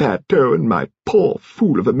haven't got a bad toe, and my poor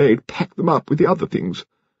fool of a maid packed them up with the other things.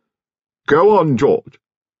 Go on, George."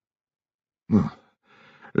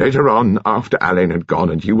 "Later on, after Alleyn had gone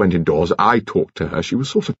and you went indoors, I talked to her. She was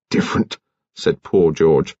sort of different," said poor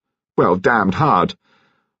George. "Well, damned hard.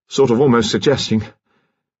 Sort of almost suggesting...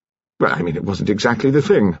 well, it wasn't exactly the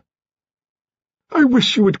thing." "I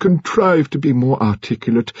wish you would contrive to be more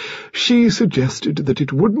articulate. She suggested that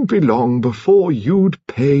it wouldn't be long before you'd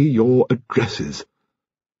pay your addresses."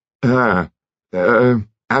 And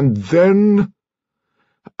then—"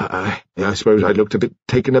 I suppose I looked a bit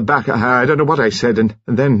taken aback. I don't know what I said, and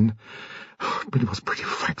then... but it was pretty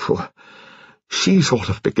frightful. She sort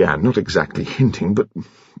of began, not exactly hinting, but,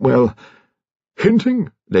 well...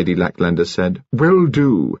 "Hinting?" Lady Lacklander said. "Will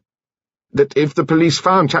do." "That if the police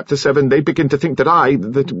found Chapter 7, they'd begin to think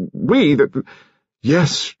that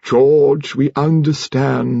 "Yes, George, we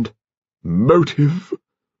understand. Motive."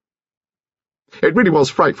 It really was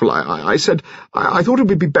frightful. I said I thought it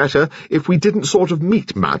would be better if we didn't sort of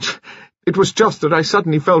meet much. It was just that I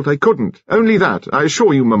suddenly felt I couldn't. Only that. I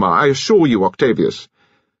assure you, Mamma. I assure you, Octavius."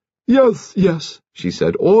 Yes, she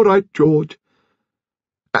said. "All right, George."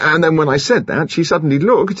 And then when I said that, she suddenly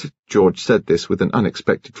looked, George said this with an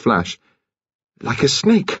unexpected flash, like a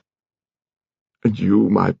snake. "And you,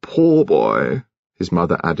 my poor boy," his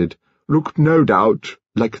mother added, "looked no doubt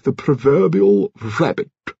like the proverbial rabbit."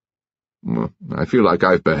 "Well, I feel like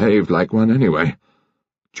I've behaved like one anyway,"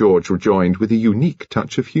 George rejoined with a unique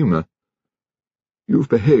touch of humour. "You've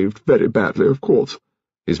behaved very badly, of course,"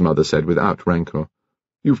 his mother said without rancour.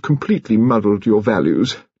 "You've completely muddled your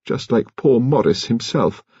values, just like poor Maurice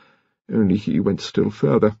himself, only he went still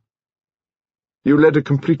further." You led a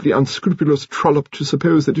completely unscrupulous trollop to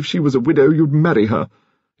suppose that if she was a widow you'd marry her.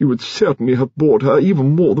 You would certainly have bored her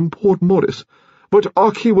even more than Port Morris. But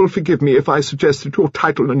Archie will forgive me if I suggest that your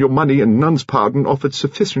title and your money and nun's pardon offered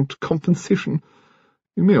sufficient compensation.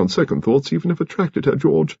 You may on second thoughts even have attracted her,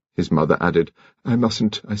 George, his mother added. I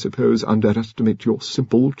mustn't, I suppose, underestimate your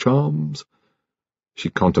simple charms. She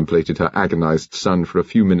contemplated her agonized son for a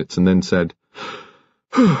few minutes and then said,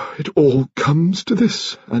 It all comes to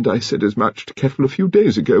this, and I said as much to Kettle a few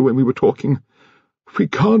days ago when we were talking. We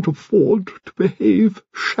can't afford to behave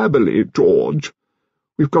shabbily, George.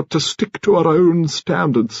 We've got to stick to our own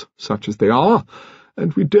standards, such as they are,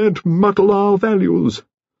 and we daren't muddle our values.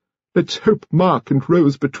 Let's hope Mark and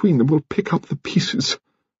Rose between them will pick up the pieces.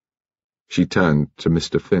 She turned to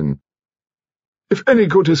Mr. Finn. If any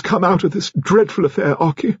good has come out of this dreadful affair,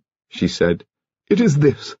 Archie, she said, it is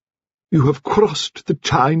this. You have crossed the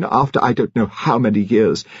Chine after I don't know how many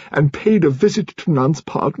years, and paid a visit to Nun's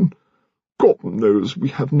pardon. God knows we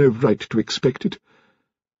have no right to expect it.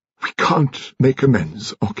 We can't make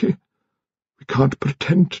amends, Archie. We can't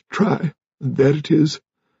pretend to try, and there it is.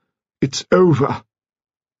 It's over,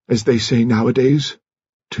 as they say nowadays,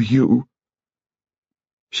 to you.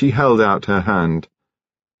 She held out her hand,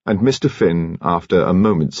 and Mr. Finn, after a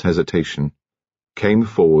moment's hesitation, came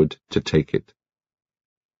forward to take it.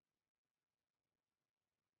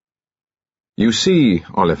 You see,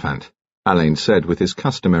 Oliphant, Alleyn said with his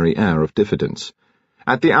customary air of diffidence.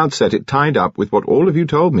 At the outset it tied up with what all of you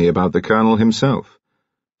told me about the Colonel himself.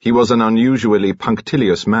 He was an unusually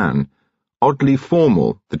punctilious man, oddly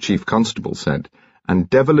formal, the Chief Constable said, and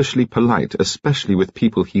devilishly polite, especially with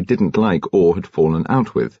people he didn't like or had fallen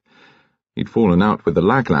out with. He'd fallen out with the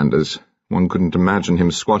Lacklanders. One couldn't imagine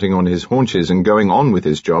him squatting on his haunches and going on with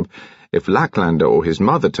his job if Lacklander or his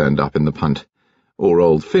mother turned up in the punt, or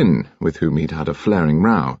old Finn, with whom he'd had a flaring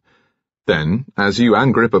row. Then, as you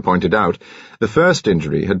and Gripper pointed out, the first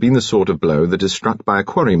injury had been the sort of blow that is struck by a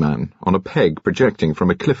quarryman on a peg projecting from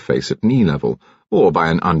a cliff face at knee level, or by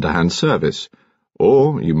an underhand service,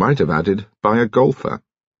 or, you might have added, by a golfer.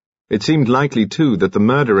 It seemed likely, too, that the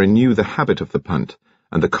murderer knew the habit of the punt,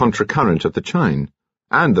 and the contracurrent of the Chine,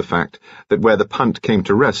 and the fact that where the punt came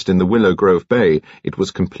to rest in the Willow Grove Bay, it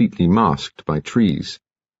was completely masked by trees.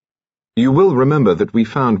 You will remember that we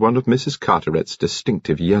found one of Mrs. Carteret's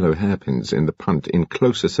distinctive yellow hairpins in the punt in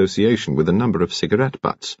close association with a number of cigarette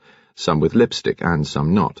butts, some with lipstick and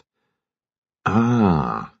some not.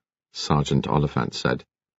 Ah, Sergeant Oliphant said.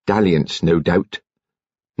 Dalliance, no doubt.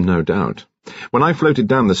 No doubt. When I floated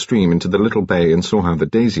down the stream into the little bay and saw how the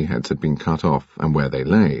daisy heads had been cut off and where they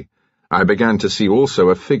lay, I began to see also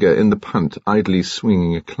a figure in the punt idly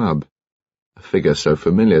swinging a club. A figure so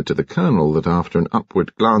familiar to the Colonel that after an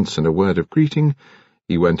upward glance and a word of greeting,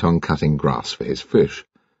 he went on cutting grass for his fish.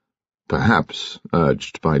 Perhaps,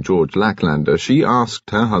 urged by George Lacklander, she asked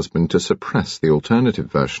her husband to suppress the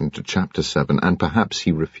alternative version to Chapter 7, and perhaps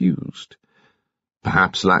he refused.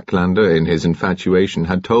 Perhaps Lacklander, in his infatuation,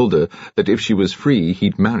 had told her that if she was free,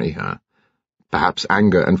 he'd marry her. Perhaps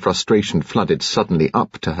anger and frustration flooded suddenly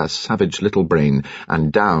up to her savage little brain,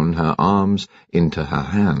 and down her arms into her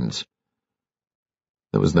hands.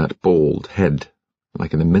 There was that bald head,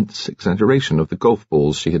 like an immense exaggeration of the golf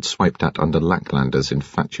balls she had swiped at under Lacklander's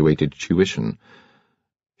infatuated tuition.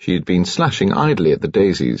 She had been slashing idly at the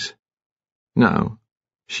daisies. Now,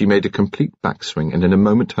 she made a complete backswing, and in a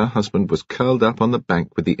moment her husband was curled up on the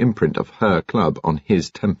bank with the imprint of her club on his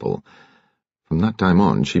temple. From that time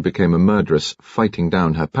on, she became a murderess, fighting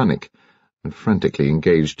down her panic, and frantically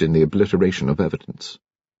engaged in the obliteration of evidence.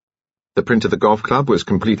 The print of the golf club was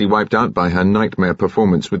completely wiped out by her nightmare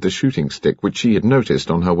performance with the shooting stick, which she had noticed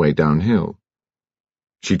on her way downhill.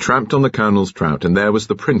 She tramped on the Colonel's trout, and there was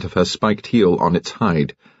the print of her spiked heel on its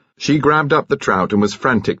hide. She grabbed up the trout and was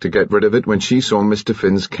frantic to get rid of it when she saw Mr.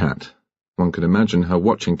 Finn's cat. One could imagine her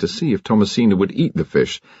watching to see if Thomasina would eat the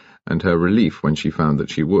fish, and her relief when she found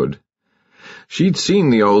that she would. She'd seen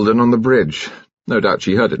the old un on the bridge. No doubt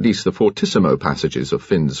she heard at least the fortissimo passages of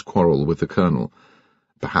Finn's quarrel with the Colonel.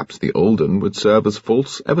 Perhaps the old un would serve as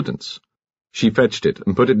false evidence. She fetched it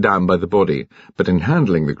and put it down by the body, but in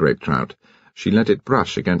handling the great trout, she let it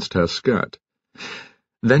brush against her skirt.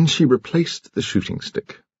 Then she replaced the shooting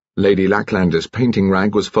stick. Lady Lacklander's painting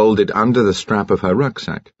rag was folded under the strap of her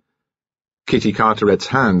rucksack. Kitty Carteret's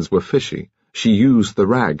hands were fishy. She used the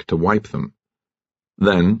rag to wipe them.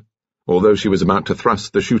 Then, although she was about to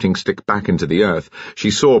thrust the shooting stick back into the earth,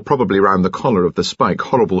 she saw, probably round the collar of the spike,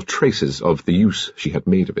 horrible traces of the use she had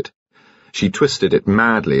made of it. She twisted it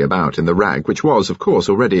madly about in the rag, which was, of course,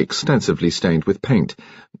 already extensively stained with paint.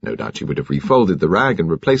 No doubt she would have refolded the rag and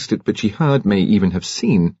replaced it, but she heard, may even have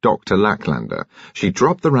seen, Dr. Lacklander. She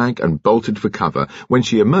dropped the rag and bolted for cover. When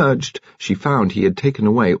she emerged, she found he had taken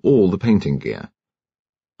away all the painting gear.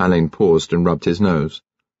 Alleyn paused and rubbed his nose.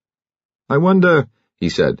 "I wonder," he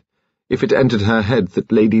said, "if it entered her head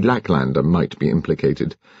that Lady Lacklander might be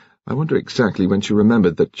implicated. I wonder exactly when she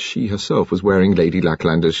remembered that she herself was wearing Lady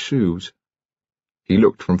Lacklander's shoes." He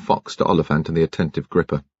looked from Fox to Oliphant and the attentive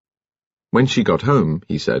Gripper. "When she got home,"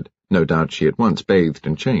 he said, "no doubt she at once bathed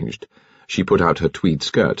and changed. She put out her tweed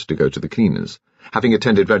skirt to go to the cleaners. Having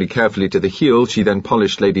attended very carefully to the heel, she then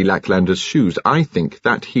polished Lady Lacklander's shoes. I think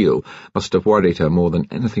that heel must have worried her more than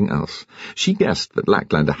anything else. She guessed that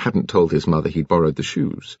Lacklander hadn't told his mother he'd borrowed the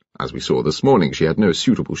shoes. As we saw this morning, she had no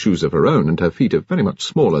suitable shoes of her own, and her feet are very much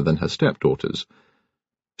smaller than her stepdaughter's.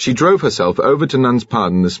 She drove herself over to Nun's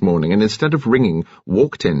Pardon this morning, and instead of ringing,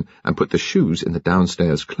 walked in and put the shoes in the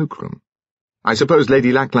downstairs cloakroom. I suppose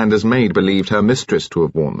Lady Lacklander's maid believed her mistress to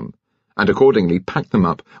have worn them, and accordingly packed them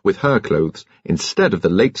up with her clothes instead of the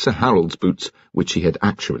late Sir Harold's boots, which she had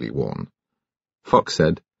actually worn." Fox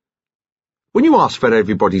said, "When you asked for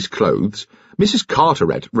everybody's clothes, Mrs.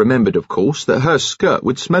 Carteret remembered, of course, that her skirt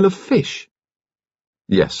would smell of fish."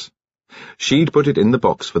 "Yes. She'd put it in the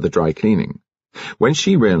box for the dry cleaning. When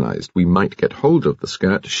she realized we might get hold of the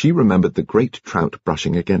skirt, she remembered the great trout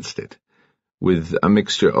brushing against it. With a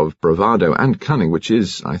mixture of bravado and cunning, which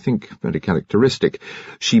is, I think, very characteristic,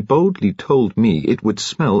 she boldly told me it would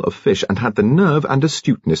smell of fish, and had the nerve and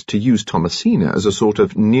astuteness to use Thomasina as a sort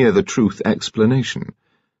of near-the-truth explanation.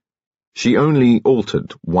 She only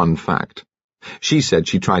altered one fact. She said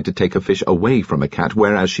she tried to take a fish away from a cat,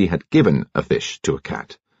 whereas she had given a fish to a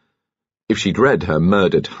cat. If she'd read her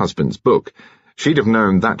murdered husband's book, she'd have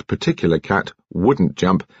known that particular cat wouldn't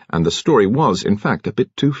jump, and the story was, in fact, a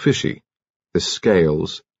bit too fishy. The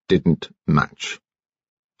scales didn't match."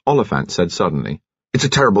 Oliphant said suddenly, "It's a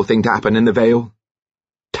terrible thing to happen in the Vale.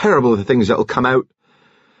 Terrible the things that'll come out.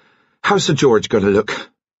 How's Sir George going to look?"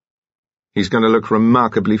 "He's going to look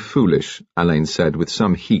remarkably foolish," Alleyn said with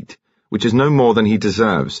some heat, "which is no more than he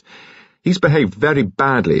deserves. He's behaved very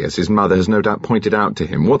badly, as his mother has no doubt pointed out to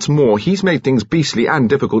him. What's more, he's made things beastly and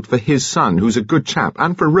difficult for his son, who's a good chap,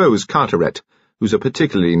 and for Rose Carteret, who's a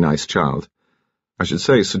particularly nice child. I should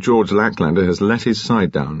say Sir George Lacklander has let his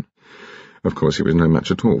side down. Of course he was no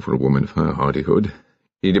match at all for a woman of her hardihood.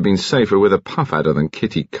 He'd have been safer with a puff-adder than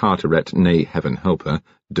Kitty Carteret, nay, heaven help her,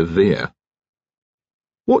 De Vere."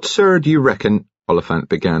 "What, sir, do you reckon—" Oliphant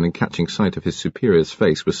began, and catching sight of his superior's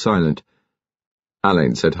face was silent.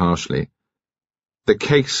 Alleyn said harshly, "The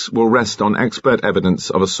case will rest on expert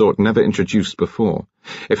evidence of a sort never introduced before.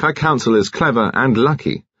 If her counsel is clever and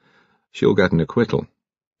lucky, she'll get an acquittal.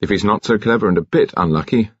 If he's not so clever and a bit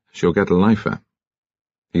unlucky, she'll get a lifer."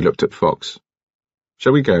 He looked at Fox.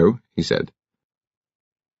 "Shall we go?" he said.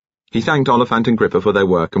 He thanked Oliphant and Gripper for their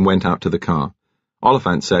work and went out to the car.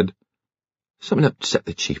 Oliphant said, "Something upset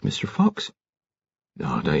the chief, Mr. Fox?"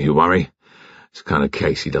 "No, don't you worry. It's the kind of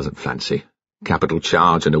case he doesn't fancy. Capital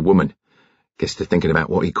charge and a woman. Gets to thinking about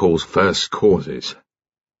what he calls first causes."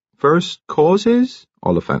 "First causes?"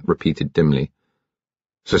 Oliphant repeated dimly.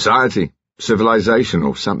 "Society. Civilization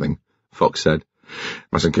or something," Fox said.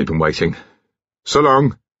 "Mustn't keep him waiting. So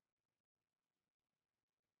long."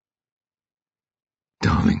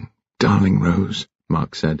 "Darling, darling Rose,"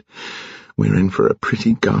 Mark said, "we're in for a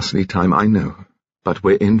pretty ghastly time, I know, but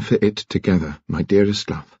we're in for it together, my dearest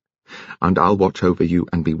love. And I'll watch over you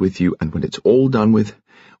and be with you, and when it's all done with,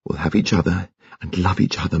 we'll have each other and love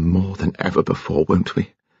each other more than ever before, won't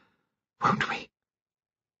we? Won't we?"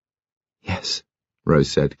 "Yes,"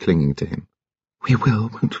 Rose said, clinging to him. "We will,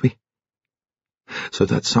 won't we?" "So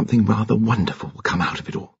that something rather wonderful will come out of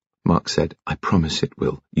it all," Mark said. "I promise it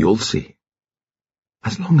will. You'll see.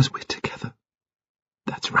 As long as we're together."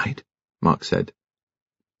 "That's right," Mark said.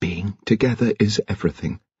 "Being together is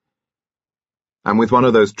everything." And with one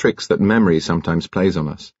of those tricks that memory sometimes plays on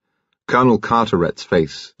us, Colonel Carteret's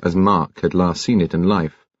face, as Mark had last seen it in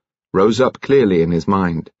life, rose up clearly in his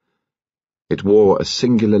mind. It wore a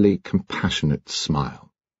singularly compassionate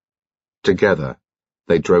smile. Together,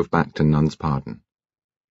 they drove back to Nun's Pardon.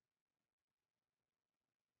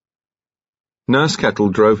 Nurse Kettle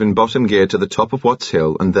drove in bottom gear to the top of Watts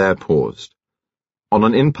Hill and there paused. On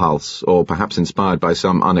an impulse, or perhaps inspired by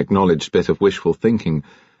some unacknowledged bit of wishful thinking,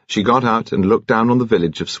 she got out and looked down on the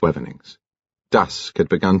village of Swevenings. Dusk had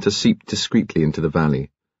begun to seep discreetly into the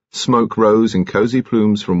valley. Smoke rose in cosy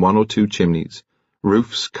plumes from one or two chimneys.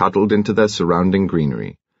 Roofs cuddled into their surrounding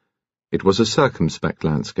greenery. It was a circumspect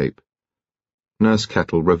landscape. Nurse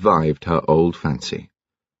Kettle revived her old fancy.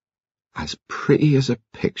 "As pretty as a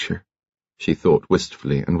picture," she thought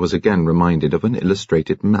wistfully, and was again reminded of an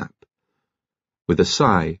illustrated map. With a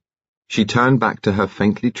sigh, she turned back to her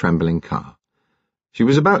faintly trembling car. She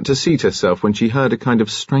was about to seat herself when she heard a kind of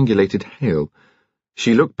strangulated hail.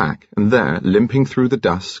 She looked back, and there, limping through the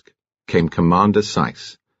dusk, came Commander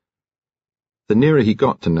Seiss. The nearer he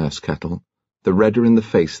got to Nurse Kettle, the redder in the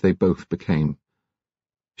face they both became.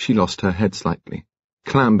 She lost her head slightly,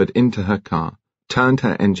 clambered into her car, turned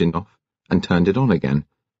her engine off, and turned it on again.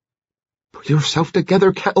 "Pull yourself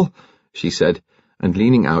together, Kettle," she said, and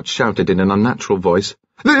leaning out shouted in an unnatural voice,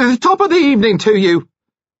 "The top of the evening to you!"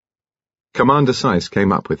 Commander Seiss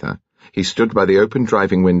came up with her. He stood by the open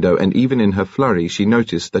driving window, and even in her flurry she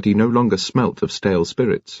noticed that he no longer smelt of stale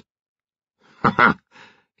spirits. "Ha ha!"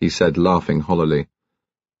 he said, laughing hollowly.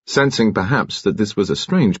 Sensing perhaps that this was a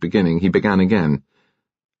strange beginning, he began again.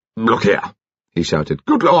 "Look here," he shouted.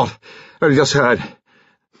 "Good Lord, I just heard.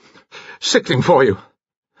 Sickening for you.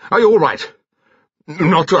 Are you all right?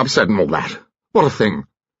 Not too upset and all that. What a thing."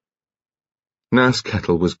 Nurse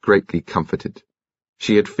Kettle was greatly comforted.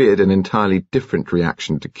 She had feared an entirely different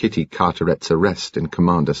reaction to Kitty Carteret's arrest in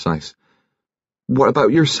Commander Seiss. "What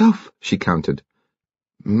about yourself?" she countered.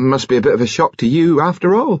 "Must be a bit of a shock to you,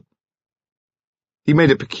 after all." He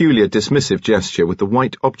made a peculiar dismissive gesture with the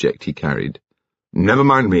white object he carried. "Never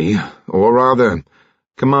mind me, or rather,"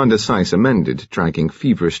 Commander Seiss amended, dragging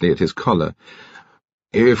feverishly at his collar,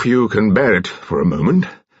 "if you can bear it for a moment."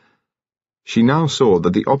 She now saw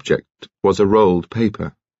that the object was a rolled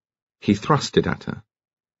paper. He thrust it at her.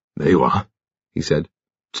 "There you are," he said.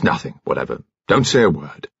 "It's nothing, whatever. Don't say a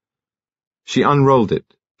word." She unrolled it,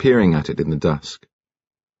 peering at it in the dusk.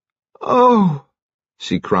 "Oh,"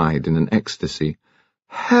 she cried in an ecstasy.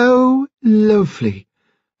 "How lovely!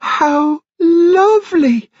 How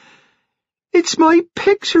lovely! It's my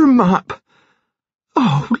picture map.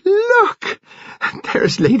 Oh, look!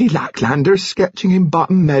 There's Lady Lacklander sketching in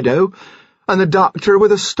Bottom Meadow, and the doctor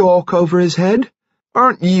with a stalk over his head.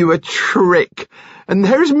 Aren't you a trick? And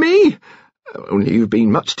there's me! Only you've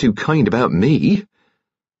been much too kind about me."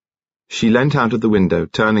 She leant out of the window,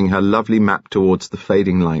 turning her lovely map towards the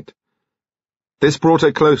fading light. This brought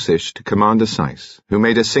her close-ish to Commander Seiss, who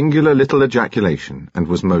made a singular little ejaculation and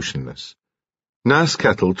was motionless. Nurse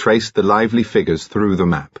Kettle traced the lively figures through the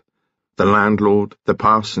map. The landlord, the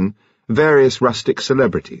parson, various rustic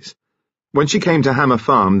celebrities. When she came to Hammer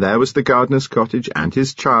Farm, there was the gardener's cottage and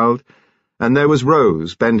his child, and there was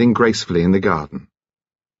Rose bending gracefully in the garden.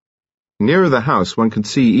 Nearer the house one could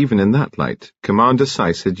see even in that light, Commander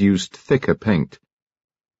Seiss had used thicker paint.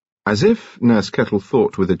 As if, Nurse Kettle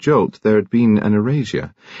thought with a jolt, there had been an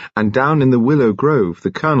erasure, and down in the willow grove,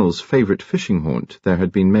 the Colonel's favourite fishing haunt, there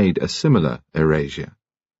had been made a similar erasure.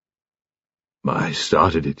 "I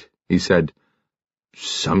started it," he said,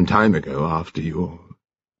 "some time ago after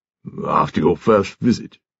your first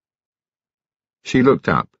visit." She looked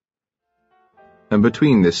up, and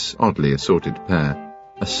between this oddly assorted pair,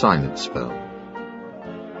 a silence fell.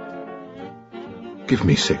 "Give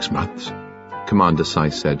me 6 months," Commander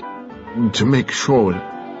Seiss said, "to make sure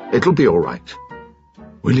it'll be all right.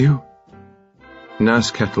 Will you?"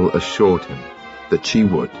 Nurse Kettle assured him that she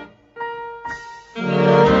would.